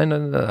 Han bare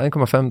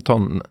 1,5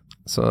 tonn,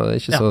 så det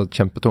ikke så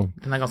kjempetung.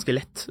 Den ganske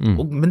lett,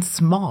 men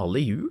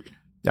smale hjul.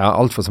 Ja,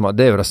 alt for smalt.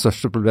 Det jo det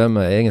største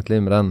problemet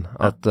egentlig med den,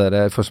 at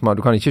det for smalt.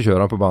 Du kan ikke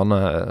kjøre på bane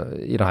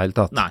i det hele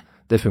tatt. Nei.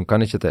 Det funker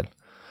han ikke til.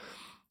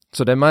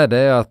 Så det mer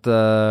det at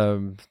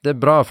det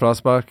bra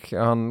fraspark.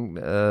 Han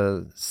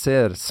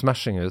ser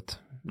smashing ut.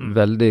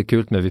 Veldig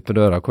kult med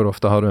vippedøra. Hvor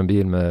ofte har du en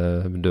bil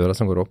med døra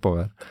som går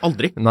oppover?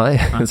 Aldri.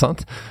 Nei.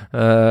 Sant?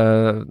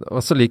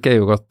 Og så liker jeg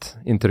jo godt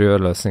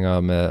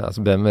interiørløsninger med,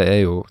 altså BMW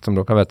jo, som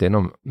dere har vært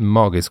innom,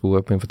 magisk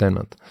gode på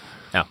infotainment.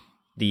 Ja,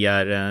 det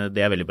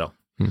er veldig bra.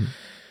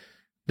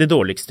 Det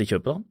dårligste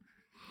kjøpet da?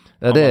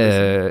 Ja,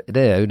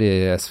 det Audi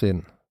S4.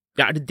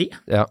 Ja, det det?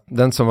 Ja,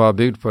 den som var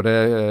bygd på det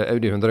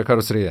Audi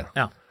 100-karosseriet.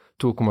 Ja.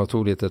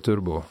 2,2 liter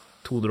turbo.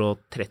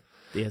 230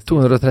 hester.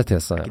 230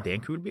 hester, ja. Ikke det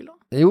en kul bil da?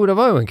 Jo, det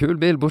var jo en kul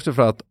bil, bortsett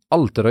fra at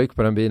alt røyk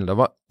på den bilen. Det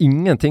var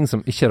ingenting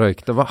som ikke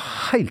røyk. Det var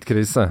helt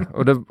krise.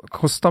 Og det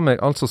kostet meg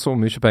altså så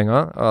mye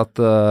penger at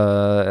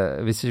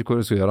jeg visste ikke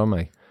hvor jeg skulle gjøre av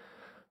meg.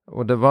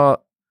 Og det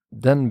var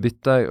den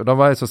bytta jeg, og da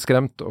var jeg så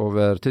skremt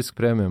over tysk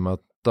premium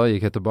at da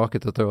gikk jeg tilbake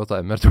til Toyota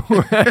MR2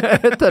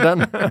 etter den.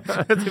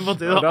 Du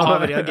måtte jo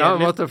avreagere litt. Ja,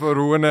 jeg måtte få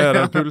roe ned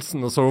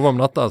pulsen og sove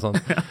om natta og sånn.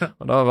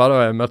 Og da var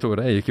det MR2,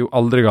 det gikk jo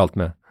aldri galt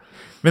med.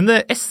 Men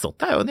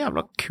S8 jo en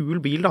jævla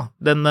kul bil da.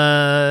 Den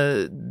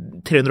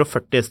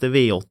 340 hester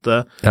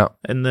V8,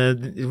 en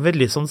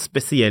veldig sånn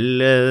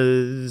spesiell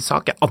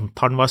sak. Jeg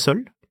antar den var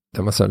sølv.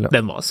 Den var sølv, ja.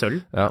 Den var sølv.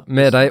 Ja,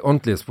 med de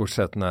ordentlige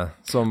sportsettene,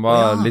 som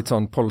var litt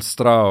sånn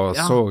polstra og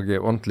så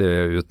ordentlig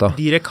ut da.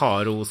 De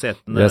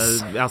Recaro-setene,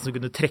 som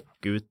kunne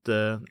trekke ut...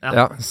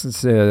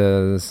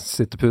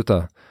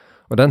 sitteputa.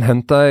 Og den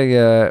hentet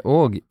jeg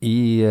også i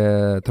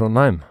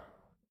Trondheim,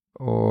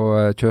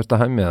 og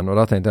kjørte hjem igjen, og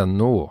da tenkte jeg,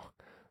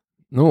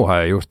 nå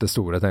har jeg gjort det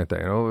store,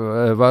 tenkte jeg.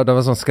 Det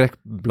var sånn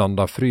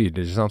skrekkblandet fryd,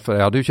 ikke sant? For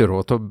jeg hadde jo ikke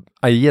råd til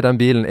å eie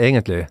den bilen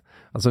egentlig.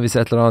 Altså hvis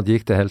et eller annet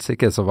gikk til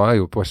helsike, så var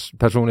jeg jo på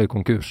personlig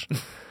konkurs.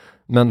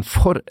 Men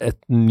for et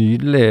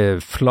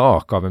nydelig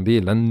flak av en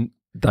bil. Den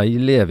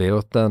deilige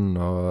V8-en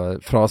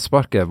og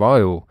frasparket var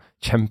jo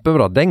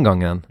kjempebra den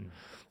gangen.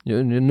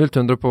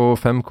 0-100 på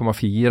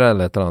 5,4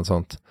 eller et eller annet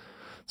sånt,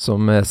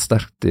 som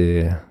sterkt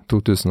i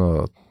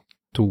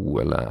 2002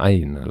 eller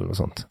 1 eller noe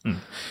sånt.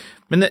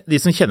 Men de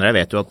som kjenner deg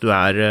vet jo at du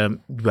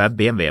er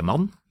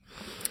BMW-mann.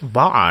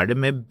 Hva det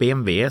med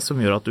BMW som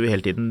gjør at du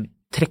hele tiden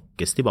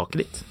trekkes tilbake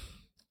dit?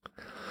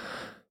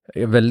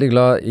 Jeg veldig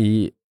glad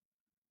i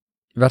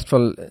hvert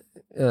fall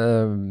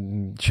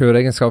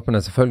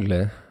kjøreegenskapene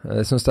selvfølgelig.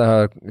 Jeg synes det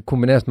har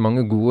kombinert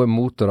mange gode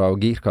motorer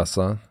og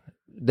girkasser.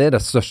 Det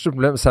det største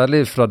problemet,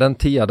 særlig fra den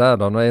tida der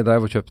da, når jeg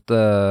drev og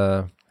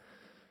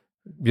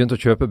begynte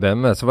å kjøpe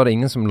BMW, så var det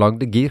ingen som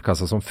lagde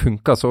girkasser som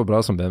funket så bra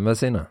som BMW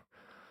sine.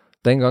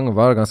 Den gangen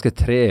var det ganske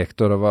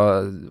tregt, og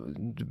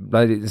du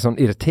ble sånn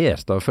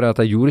irritert da, for at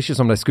jeg gjorde ikke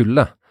som de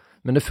skulle.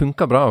 Men det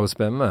funket bra hos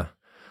BMW.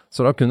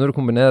 Så da kunne du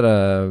kombinere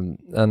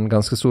en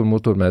ganske stor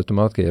motor med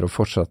automatgir, og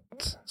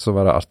fortsatt så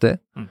var det artig.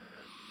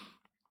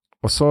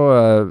 Og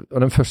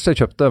den første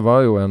jeg kjøpte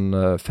var jo en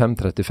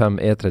 535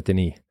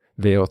 E39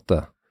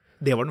 V8.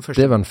 Det var den første?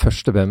 Det var den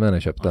første BMW-en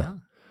jeg kjøpte.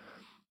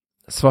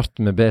 Svart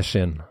med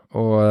beige-skinn.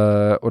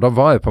 Og da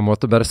var jeg på en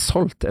måte bare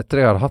solgt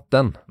etter jeg hadde hatt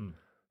den.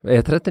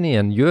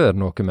 E39-en gjør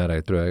noe med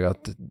deg, tror jeg.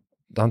 At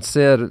han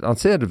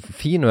ser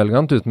fin og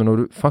elegant ut, men når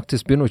du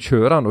faktisk begynner å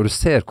kjøre den, og du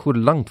ser hvor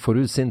langt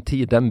forut sin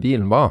tid den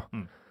bilen var,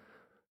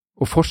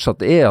 og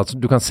fortsatt altså,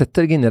 du kan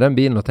sette deg inn i den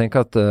bilen og tenke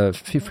at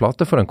fy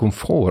flate for en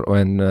komfort og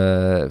en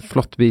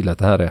flott bil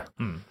dette her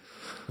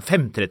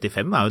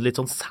 535 jo en litt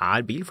sånn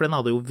sær bil, for den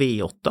hadde jo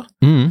V8.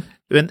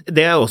 Men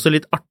det også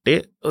litt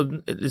artig, og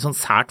litt sånn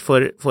sært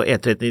for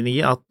E39,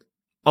 at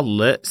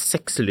alle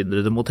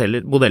 6-sylindrede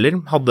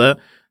modeller hadde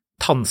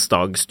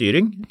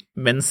tannstagstyring,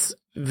 mens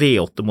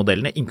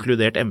V8-modellene,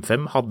 inkludert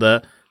M5,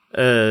 hadde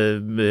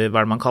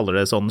hva man kaller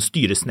det, sånn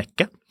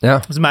styresnekke,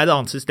 som et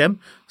annet system.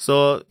 Så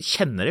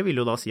kjennere vil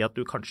jo da si at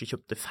du kanskje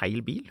kjøpte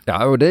feil bil. Ja,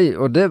 og det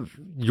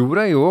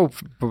gjorde jeg jo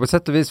på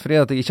sett og vis fordi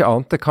at jeg ikke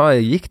ante hva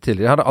jeg gikk til.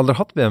 Jeg hadde aldri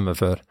hatt BMW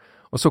før.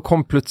 Og så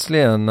kom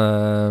plutselig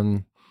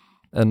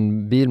en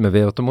bil med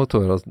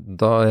V8-motor, og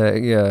da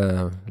jeg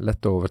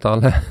lett å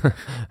overtale.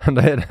 Da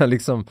det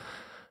liksom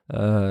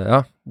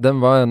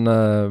den var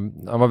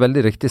han var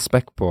veldig riktig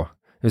spekk på.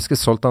 Jeg husker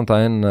jeg solgte han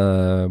til en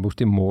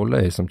borte i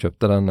Måløy som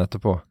kjøpte den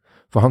etterpå.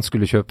 For han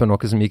skulle kjøpe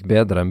noe som gikk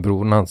bedre enn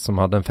broren hans som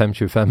hadde en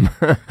 525.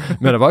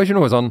 Men det var jo ikke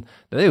noe sånn,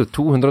 det jo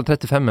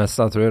 235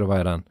 hester, tror jeg det var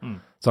i den.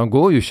 Så han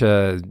går jo ikke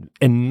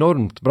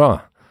enormt bra,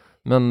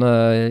 men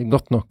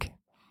godt nok.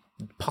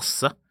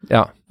 Passe.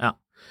 Ja.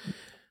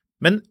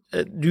 Men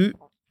du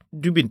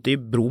begynte i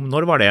Brom,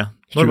 når var det?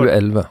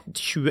 2011.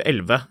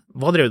 2011.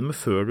 Hva drev du med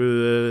før du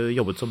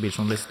jobbet som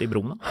biljournalist i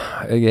Brom da?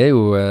 Jeg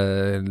jo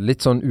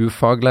litt sånn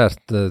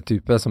ufaglært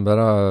type som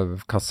bare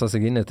kastet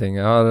seg inn i ting.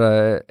 Jeg har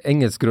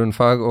engelsk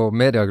grunnfag og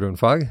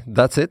mediegrunnfag.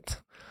 That's it.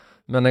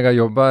 Men jeg har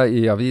jobbet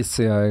i avis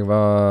siden jeg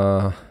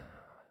var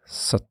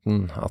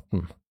 17.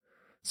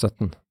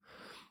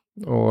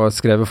 Og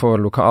skrevet for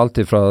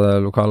alltid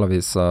fra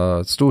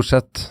lokalaviser, stort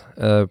sett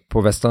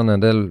på Vestlandet,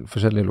 en del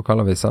forskjellige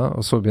lokalaviser.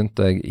 Og så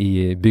begynte jeg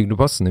i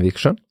Bygdeposten i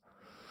Vikersund.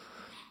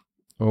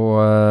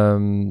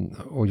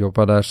 Og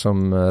jobbet der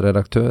som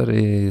redaktør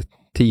i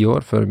 10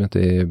 år før jeg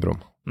begynte i Brom.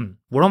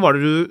 Hvordan var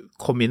det du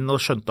kom inn og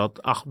skjønte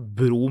at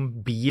Brom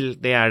bil,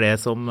 det det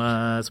som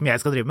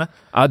jeg skal drive med?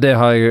 Ja, det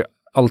har jeg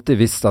alltid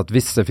visst, at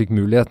hvis jeg fikk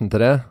muligheten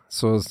til det,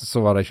 så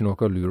var det ikke noe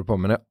å lure på.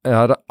 Men jeg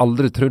hadde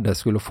aldri trodd jeg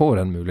skulle få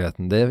den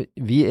muligheten.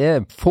 Vi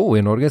få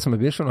i Norge som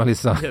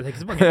biljournalister. Det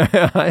ikke så mange.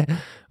 Nei,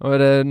 og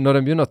når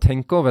jeg begynner å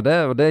tenke over det,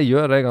 og det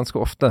gjør jeg ganske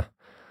ofte,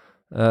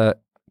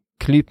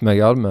 klyp meg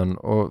i armen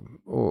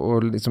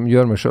og liksom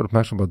gjør meg selv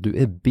oppmerksom på at du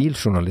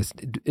biljournalist.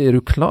 Er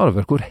du klar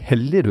over hvor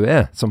heldig du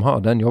som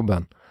har den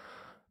jobben?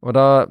 Og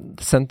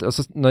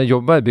når jeg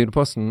jobbet i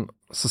Bygdeposten,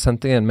 så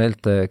sendte jeg en mail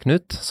til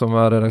Knut, som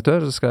var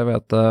redaktør, så skrev jeg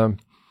at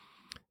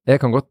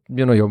jeg kan godt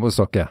begynne å jobbe hos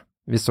dere,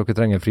 hvis dere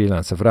trenger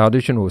freelancer, for jeg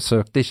hadde ikke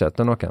søkte ikke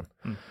etter noen.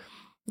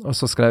 Og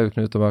så skrev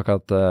Knut tilbake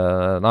at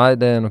nei,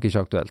 det nok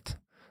ikke aktuelt.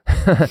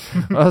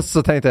 Og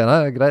så tenkte jeg,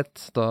 nei,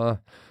 greit, da.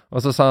 Og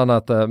så sa han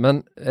at,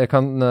 men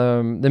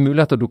det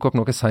mulig at det dukker opp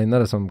noe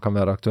senere som kan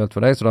være aktuelt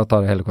for deg, så da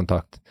tar jeg hele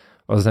kontakt.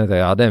 Og så tenkte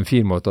jeg, ja, det en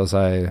fin måte å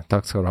si,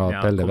 takk skal du ha,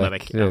 pell deg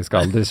vekk. Jeg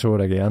skal aldri se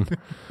deg igjen.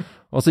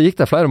 Og så gikk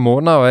det flere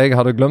måneder, og jeg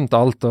hadde glemt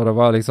alt, og det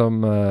var liksom,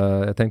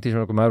 jeg tenkte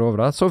ikke noe mer over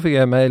det. Så fikk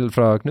jeg mail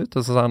fra Knut,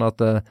 og så sa han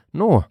at,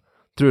 nå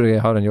tror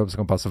jeg har en jobb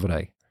som kan passe for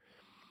deg.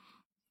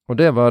 Og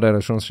det var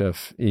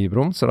redaksjonssjef i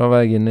Brom, så da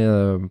var jeg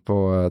inne på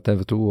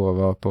TV 2 og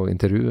var på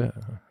intervju,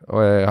 og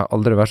jeg har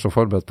aldri vært så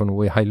forberedt på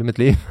noe i hele mitt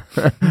liv.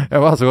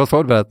 Jeg var så godt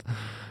forberedt.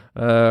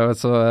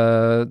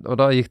 Og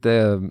da gikk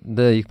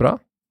det gikk bra.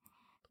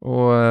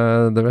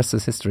 Og the rest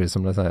is history,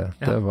 som de sier.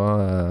 Ja.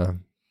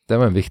 Det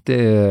var en viktig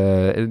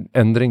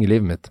endring i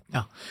livet mitt.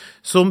 Ja.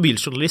 Som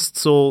biljournalist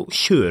så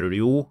kjører du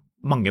jo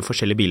mange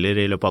forskjellige biler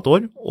i løpet av et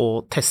år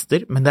og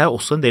tester, men det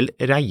også en del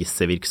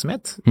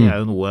reisevirksomhet. Det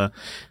jo noe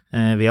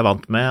vi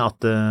vant med,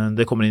 at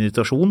det kommer en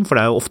invitasjon, for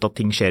det jo ofte at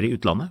ting skjer i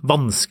utlandet.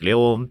 Vanskelig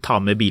å ta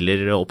med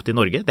biler opp til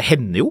Norge. Det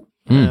hender jo,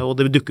 Og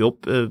det dukker jo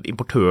opp,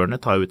 importørene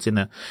tar ut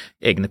sine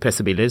egne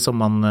pressebiler som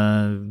man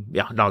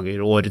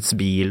lager årets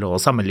bil og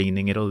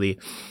sammenligninger, og de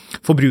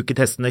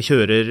forbrukertestene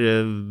kjører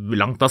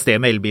langt av sted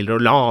med elbiler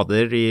og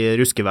lader i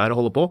ruskevær og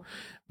holder på.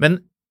 Men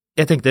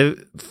jeg tenkte,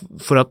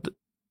 for at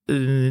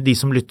de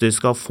som lytter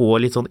skal få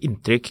litt sånn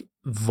inntrykk,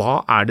 hva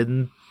er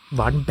den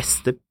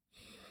beste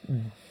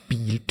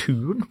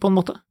bilturen på en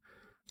måte?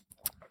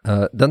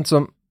 Den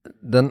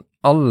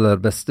aller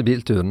beste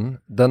bilturen,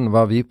 den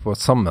var vi på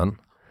sammen.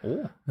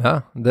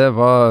 Ja, det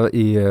var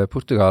i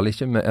Portugal,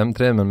 ikke med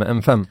M3, men med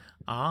M5.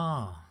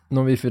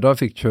 Når vi da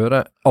fikk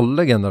kjøre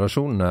alle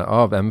generasjonene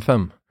av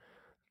M5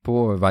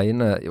 på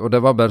veiene, og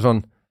det var bare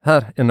sånn,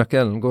 her er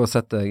nøkkelen, gå og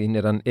sett deg inn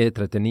i den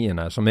E39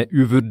 her, som er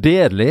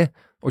uvurderlig,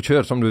 og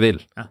kjør som du vil.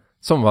 Ja.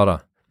 Sånn var det.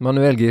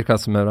 Manuell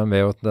girkasse med den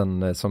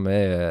V8-en som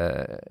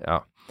er,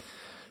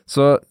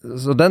 Så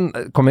den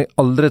kommer jeg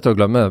aldri til å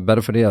glemme,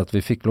 bare fordi at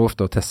vi fikk lov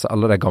til å teste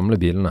alle de gamle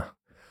bilene.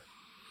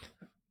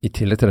 I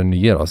tillegg til det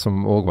nye da,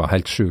 som også var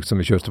helt sjukt, som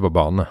vi kjørte på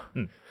bane.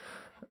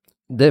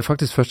 Det er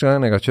faktisk første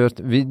gang jeg har kjørt.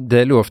 Vi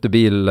deler jo ofte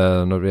bil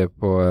når vi er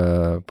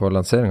på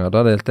lanseringer.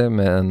 Da delte jeg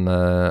med en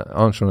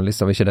annen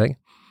journalist av ikke deg.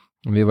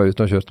 Vi var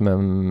ute og kjørte med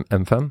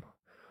M5,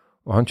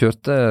 og han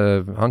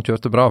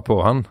kjørte bra på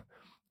han.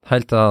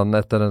 Helt til han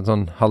etter en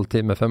sånn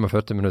halvtime,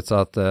 45 minutter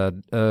sa at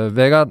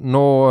Vegard,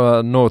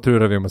 nå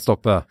tror jeg vi må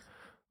stoppe.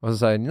 Og så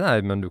sier jeg,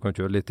 nei, men du kan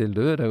kjøre litt til,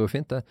 det går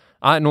fint det.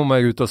 Nei, nå må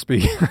jeg ut og spy.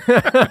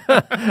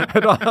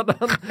 Da hadde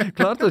han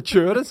klart å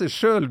kjøre seg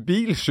selv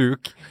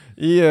bilsjuk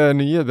i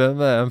nye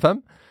BMW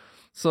M5.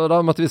 Så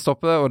da måtte vi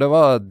stoppe, og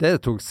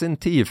det tok sin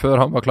tid før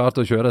han var klar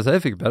til å kjøre. Så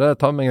jeg fikk bare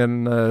ta meg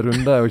en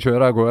runde og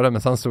kjøre av gårde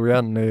mens han stod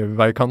igjen i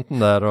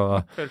veikanten der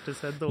og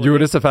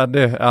gjorde seg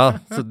ferdig.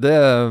 Ja, så det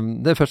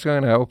er første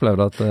gangen jeg har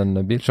opplevd at en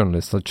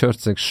biljournalist har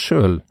kjørt seg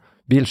selv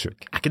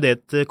bilsjuk. Er ikke det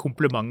et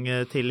kompliment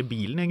til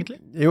bilen, egentlig?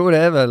 Jo, det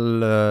er vel...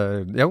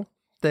 jo,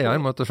 det er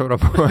en måte å se det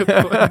på. På en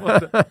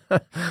måte.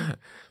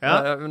 Ja.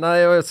 Nei,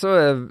 og så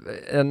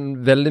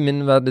en veldig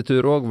minneverdig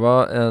tur også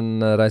var en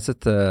reise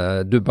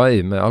til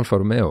Dubai med Alfa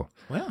Romeo.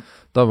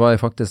 Da var jeg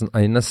faktisk den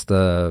eneste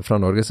fra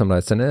Norge som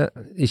reiste ned.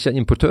 Ikke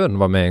importøren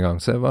var med en gang,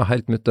 så jeg var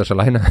helt mutters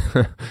alene.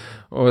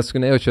 Og jeg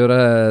skulle ned og kjøre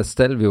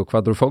Stelvio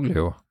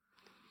Quadrifoglio.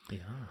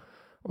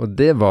 Og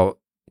det var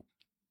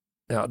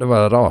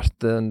rart.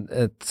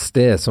 Et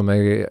sted som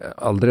jeg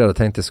aldri hadde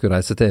tenkt jeg skulle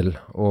reise til,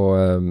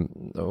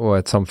 og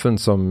et samfunn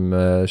som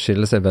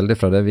skiller seg veldig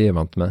fra det vi er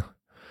vant med.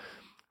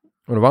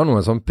 Og det var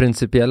noen sånn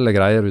prinsipielle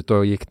greier ute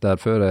og gikk der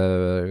før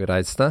jeg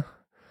reiste.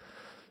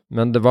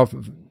 Men det var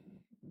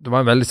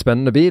en veldig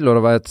spennende bil, og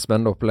det var et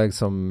spennende opplegg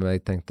som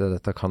jeg tenkte,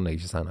 dette kan jeg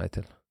ikke si nei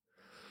til.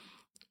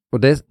 Og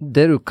det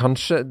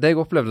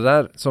jeg opplevde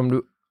der, som du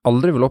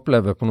aldri vil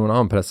oppleve på noen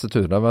annen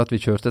pressetur, det var at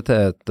vi kjørte til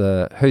et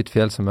høyt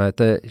fjell som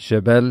heter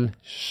Jebel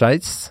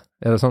Sheis.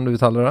 Er det sånn du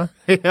uttaler det?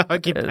 Ja,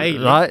 ikke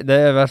peiling. Nei, det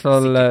er i hvert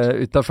fall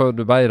utenfor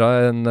Dubai da,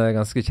 en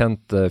ganske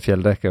kjent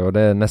fjelldekke, og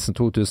det er nesten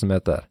 2000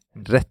 meter.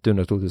 Rett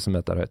under 2000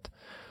 meter høyt.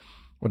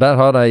 Og der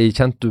har de i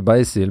kjent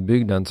Dubai-stil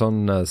bygd en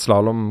sånn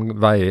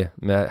slalomvei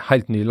med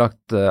helt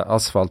nylagt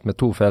asfalt med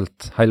 2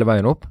 felt hele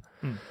veien opp.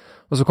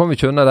 Og så kom vi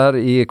kjørende der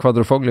i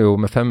Quadrifoglio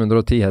med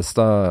 510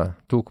 hester,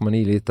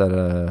 2,9 liter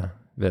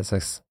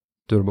V6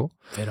 turbo.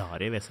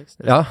 Ferrari V6?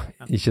 Ja,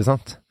 ikke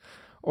sant?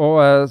 Og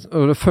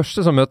det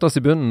første som møter oss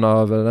i bunnen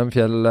av den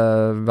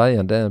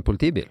fjellveien, det er en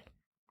politibil.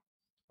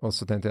 Og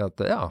så tenkte jeg at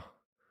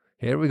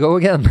here we go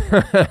again.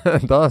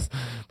 da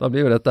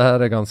blir jo dette her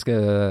ganske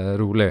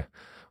rolig.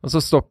 Og så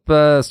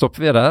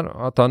stopper vi der,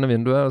 og tar ned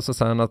vinduet, og så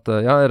sier han at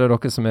er det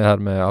dere som er her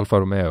med Alfa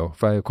Romeo?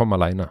 For jeg kom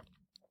alene.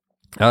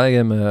 Ja,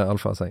 jeg er med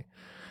Alfa, sier jeg.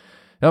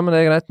 Ja, men det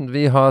er greit,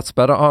 vi har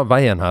sperret av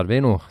veien her,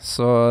 vi nå,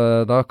 så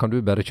da kan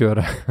du bare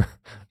kjøre.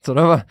 Så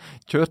da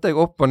kjørte jeg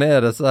opp og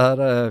ned disse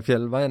her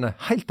fjellveiene,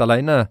 helt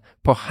alene,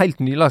 på helt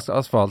nylagt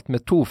asfalt,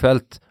 med 2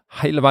 felt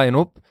hele veien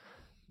opp.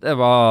 Det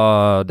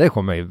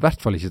kommer jeg i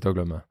hvert fall ikke til å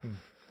glemme.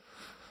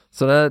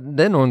 Så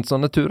det er noen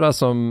sånne turer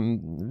som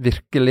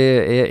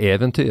virkelig er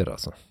eventyr,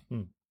 altså.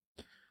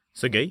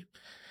 Så gøy.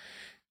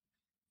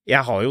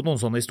 Jeg har jo noen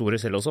sånne historier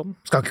selv også.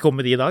 Skal ikke komme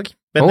med de i dag.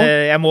 Men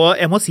jeg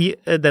må si,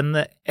 den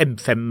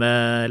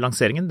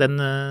M5-lanseringen, den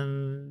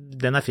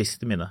er frisk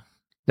til minne.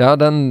 Ja,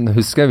 den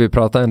husker jeg vi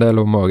pratet en del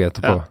om også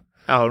etterpå. Ja.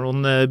 Jeg har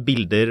noen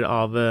bilder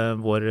av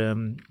vår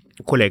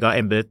kollega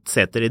Embret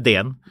Sæther i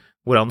DN,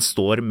 hvor han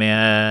står med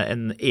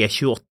en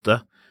E28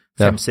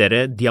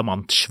 5-serie,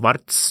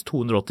 diamantschwarz,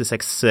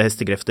 286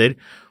 hestekrefter,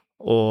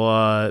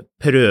 og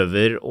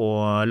prøver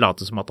å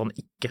late som at han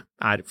ikke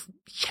er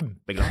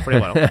kjempeglad, for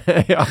det var han.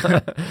 Ja,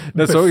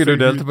 det så du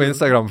delte på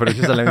Instagram for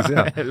ikke så lenge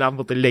siden. Eller han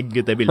måtte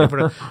legge ut det bildet,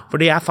 for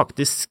det er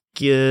faktisk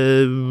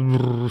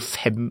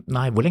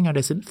hvor lenge er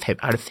det siden?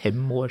 Er det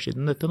 5 år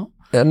siden dette nå?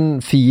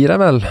 4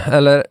 vel,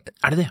 eller?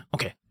 Er det det?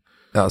 Ok.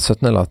 Ja,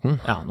 17 eller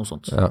 18. Ja, noe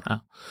sånt. Ja.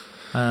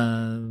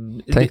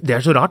 Det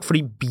så rart,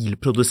 fordi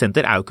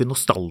bilprodusenter jo ikke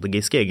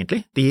nostalgiske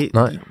egentlig. De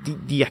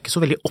ikke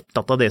så veldig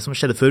opptatt av det som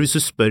skjedde før. Hvis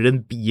du spør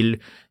en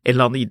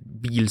eller annen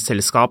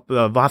bilselskap,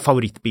 hva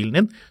favorittbilen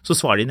din? Så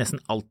svarer de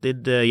nesten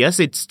alltid, yes,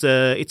 it's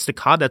the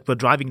car that we're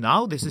driving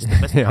now. This is the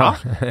best car.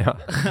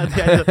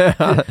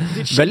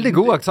 Veldig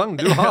god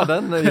aksent, du har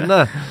den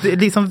inne. Det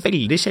liksom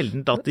veldig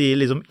sjeldent at de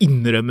liksom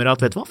innrømmer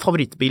at, vet du hva,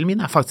 favorittbilen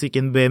min faktisk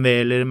ikke en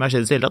BMW eller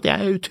Mercedes i hele tatt.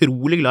 Jeg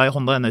utrolig glad i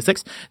Honda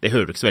NSX. Det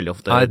hører du ikke så veldig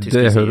ofte. Nei,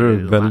 det hører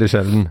du veldig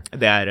sjelden.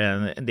 Det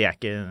er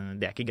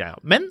ikke greia.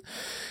 Men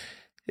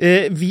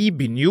vi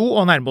begynner jo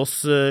å nærme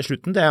oss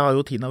slutten. Det har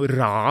jo tiden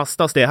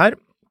rast av sted her.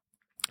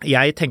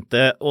 Jeg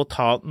tenkte å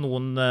ta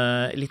noen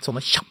litt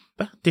sånne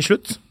kjappe til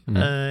slutt.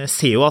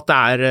 Ser jo at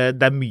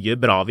det mye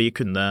bra vi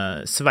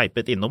kunne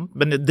sveipet innom,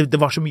 men det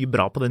var så mye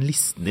bra på den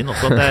listen din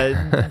også,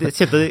 at jeg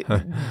kjente,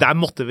 der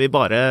måtte vi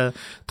bare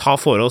ta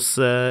for oss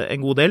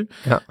en god del.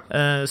 Ja.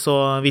 Så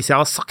hvis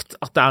jeg har sagt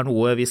at det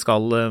noe vi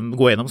skal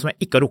gå gjennom som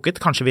jeg ikke har rukket,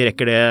 kanskje vi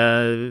rekker det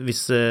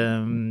hvis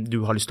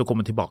du har lyst til å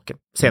komme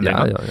tilbake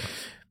senere. Ja.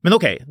 Men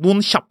ok,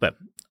 noen kjappe,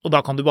 og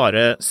da kan du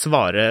bare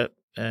svare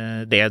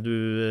det du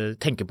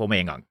tenker på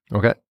med en gang.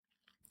 Ok.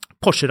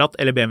 Porsche-ratt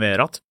eller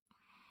BMW-ratt?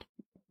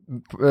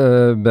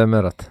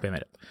 BMW-ratt.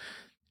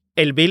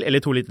 Elbil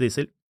eller 2 liter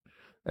diesel?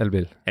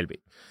 Elbil.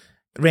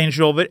 Range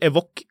Rover,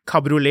 Evoque,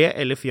 Cabriolet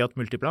eller Fiat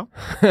Multipla?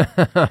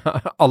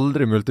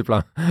 Aldri Multipla,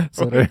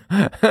 sorry.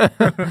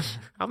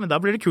 Ja, men da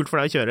blir det kult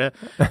for deg å kjøre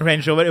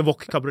Range Rover,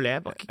 Evoque,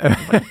 Cabriolet. Jeg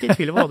var litt i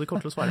tvil om hva du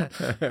kommer til å svare.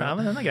 Ja,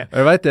 men den grei.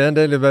 Jeg vet det en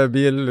del i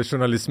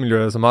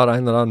biljournalistmiljøet som har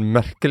en eller annen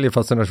merkelig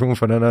fascinasjon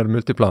for den der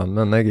Multiplanen,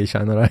 men jeg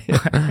ikke en av dem.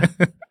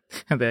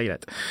 Det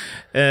greit.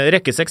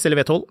 Rekke 6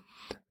 eller V12?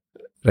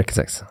 Rekke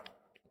 6.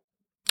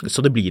 Så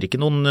det blir ikke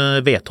noen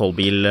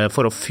V12-bil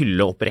for å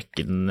fylle opp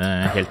rekken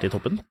helt i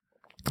toppen?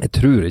 Jeg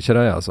tror ikke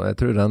det, altså. Jeg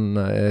tror den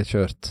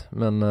kjørt.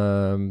 Men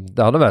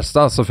det hadde vært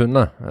stas å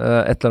funne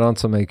et eller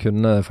annet som jeg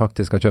kunne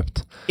faktisk ha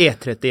kjøpt.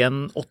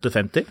 E31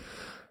 850?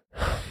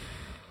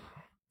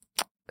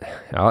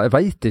 Ja, jeg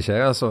vet ikke,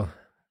 altså.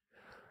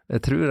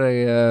 Jeg tror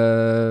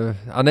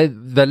han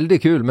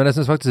veldig kul, men jeg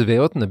synes faktisk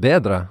V8-en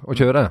bedre å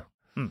kjøre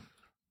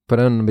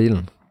på den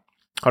bilen.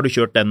 Har du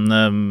kjørt den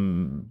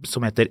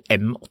som heter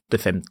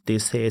M850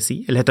 CSI?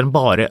 Eller heter den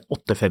bare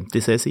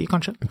 850 CSI,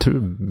 kanskje? Jeg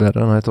tror bare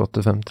den heter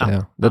 850,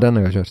 ja. Det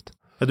den jeg har kjørt.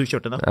 Ja, du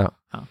kjørte den da?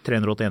 Ja.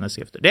 381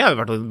 hestekrefter. Det jo i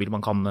hvert fall en bil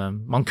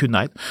man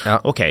kunne eid. Ja.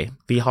 Ok,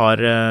 vi har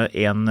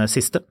en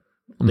siste,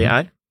 og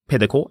det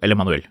PDK eller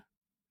manuell?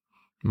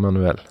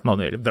 Manuell.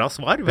 Bra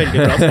svar, veldig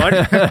bra svar.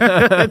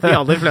 De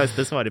aller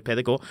fleste svarer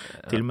PDK,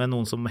 til og med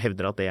noen som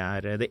hevder at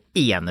det det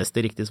eneste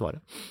riktige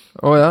svaret.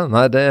 Ja,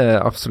 nei, det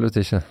absolutt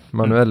ikke.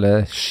 Manuell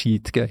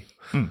skitgøy.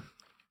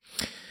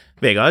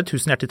 Vegard,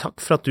 tusen hjertelig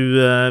takk for at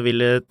du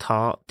ville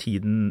ta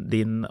tiden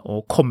din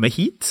og komme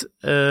hit.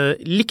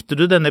 Likte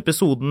du denne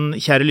episoden,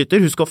 kjære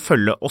lytter? Husk å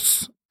følge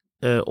oss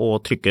og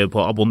trykke på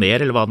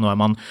abonner, eller hva det nå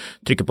man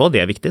trykker på.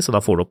 Det viktig, så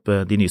da får du opp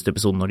de nyeste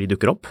episodene når de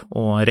dukker opp.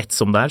 Og rett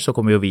som der, så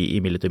kommer jo vi i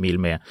Mil etter Mil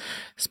med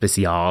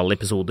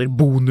spesialepisoder,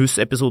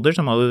 bonusepisoder,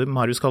 som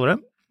Marius kaller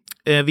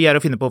det. Vi å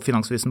finne på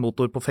Finansvisen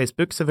Motor på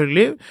Facebook,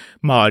 selvfølgelig.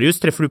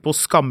 Marius treffer du på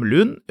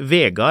Skamlund.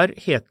 Vegard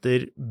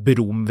heter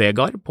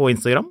Brom-Vegard på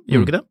Instagram,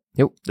 gjør du ikke det?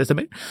 Jo. Det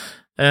stemmer.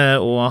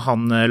 Og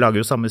han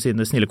lager jo sammen med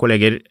sine snille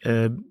kolleger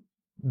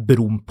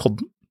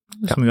Brompodden,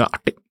 som jo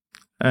artig.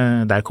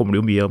 Der kommer det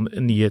jo mye om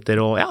nyheter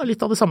og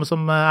litt av det samme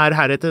som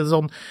her etter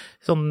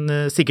sånn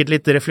sikkert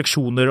litt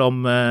refleksjoner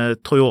om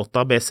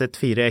Toyota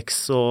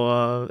BZ4X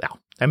og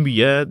det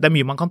er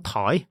mye man kan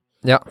ta i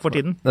for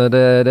tiden.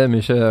 Det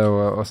mye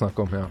å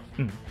snakke om, ja.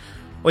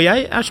 Og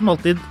jeg som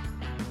alltid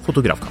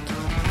fotografkatt.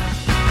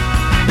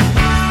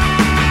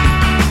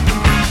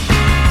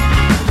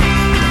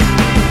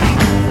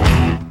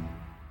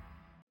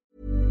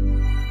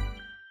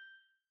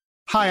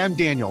 Hi, I'm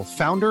Daniel,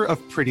 founder of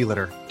Pretty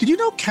Litter. Did you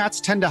know cats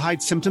tend to hide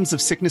symptoms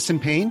of sickness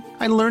and pain?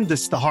 I learned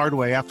this the hard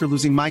way after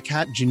losing my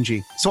cat,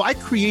 Gingy. So I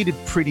created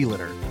Pretty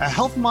Litter, a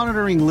health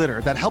monitoring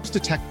litter that helps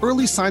detect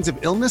early signs of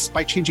illness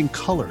by changing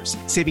colors,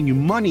 saving you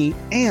money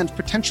and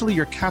potentially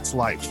your cat's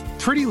life.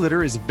 Pretty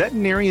Litter is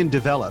veterinarian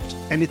developed,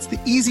 and it's the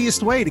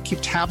easiest way to keep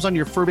tabs on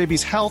your fur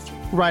baby's health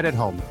right at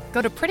home.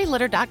 Go to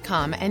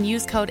prettylitter.com and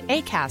use code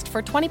ACAST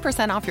for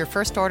 20% off your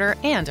first order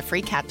and a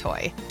free cat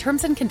toy.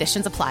 Terms and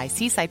conditions apply.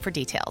 See site for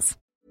details.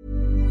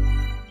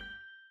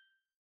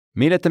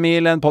 Mil etter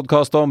mil, en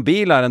podcast om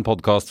bil, en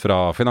podcast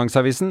fra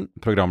Finansavisen.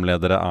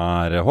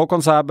 Programledere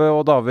Håkon Sæbø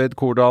og David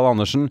Kordal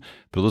Andersen.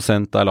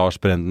 Produsent Lars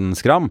Brenden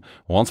Skram,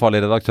 og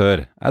ansvarlig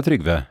redaktør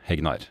Trygve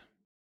Hegnar.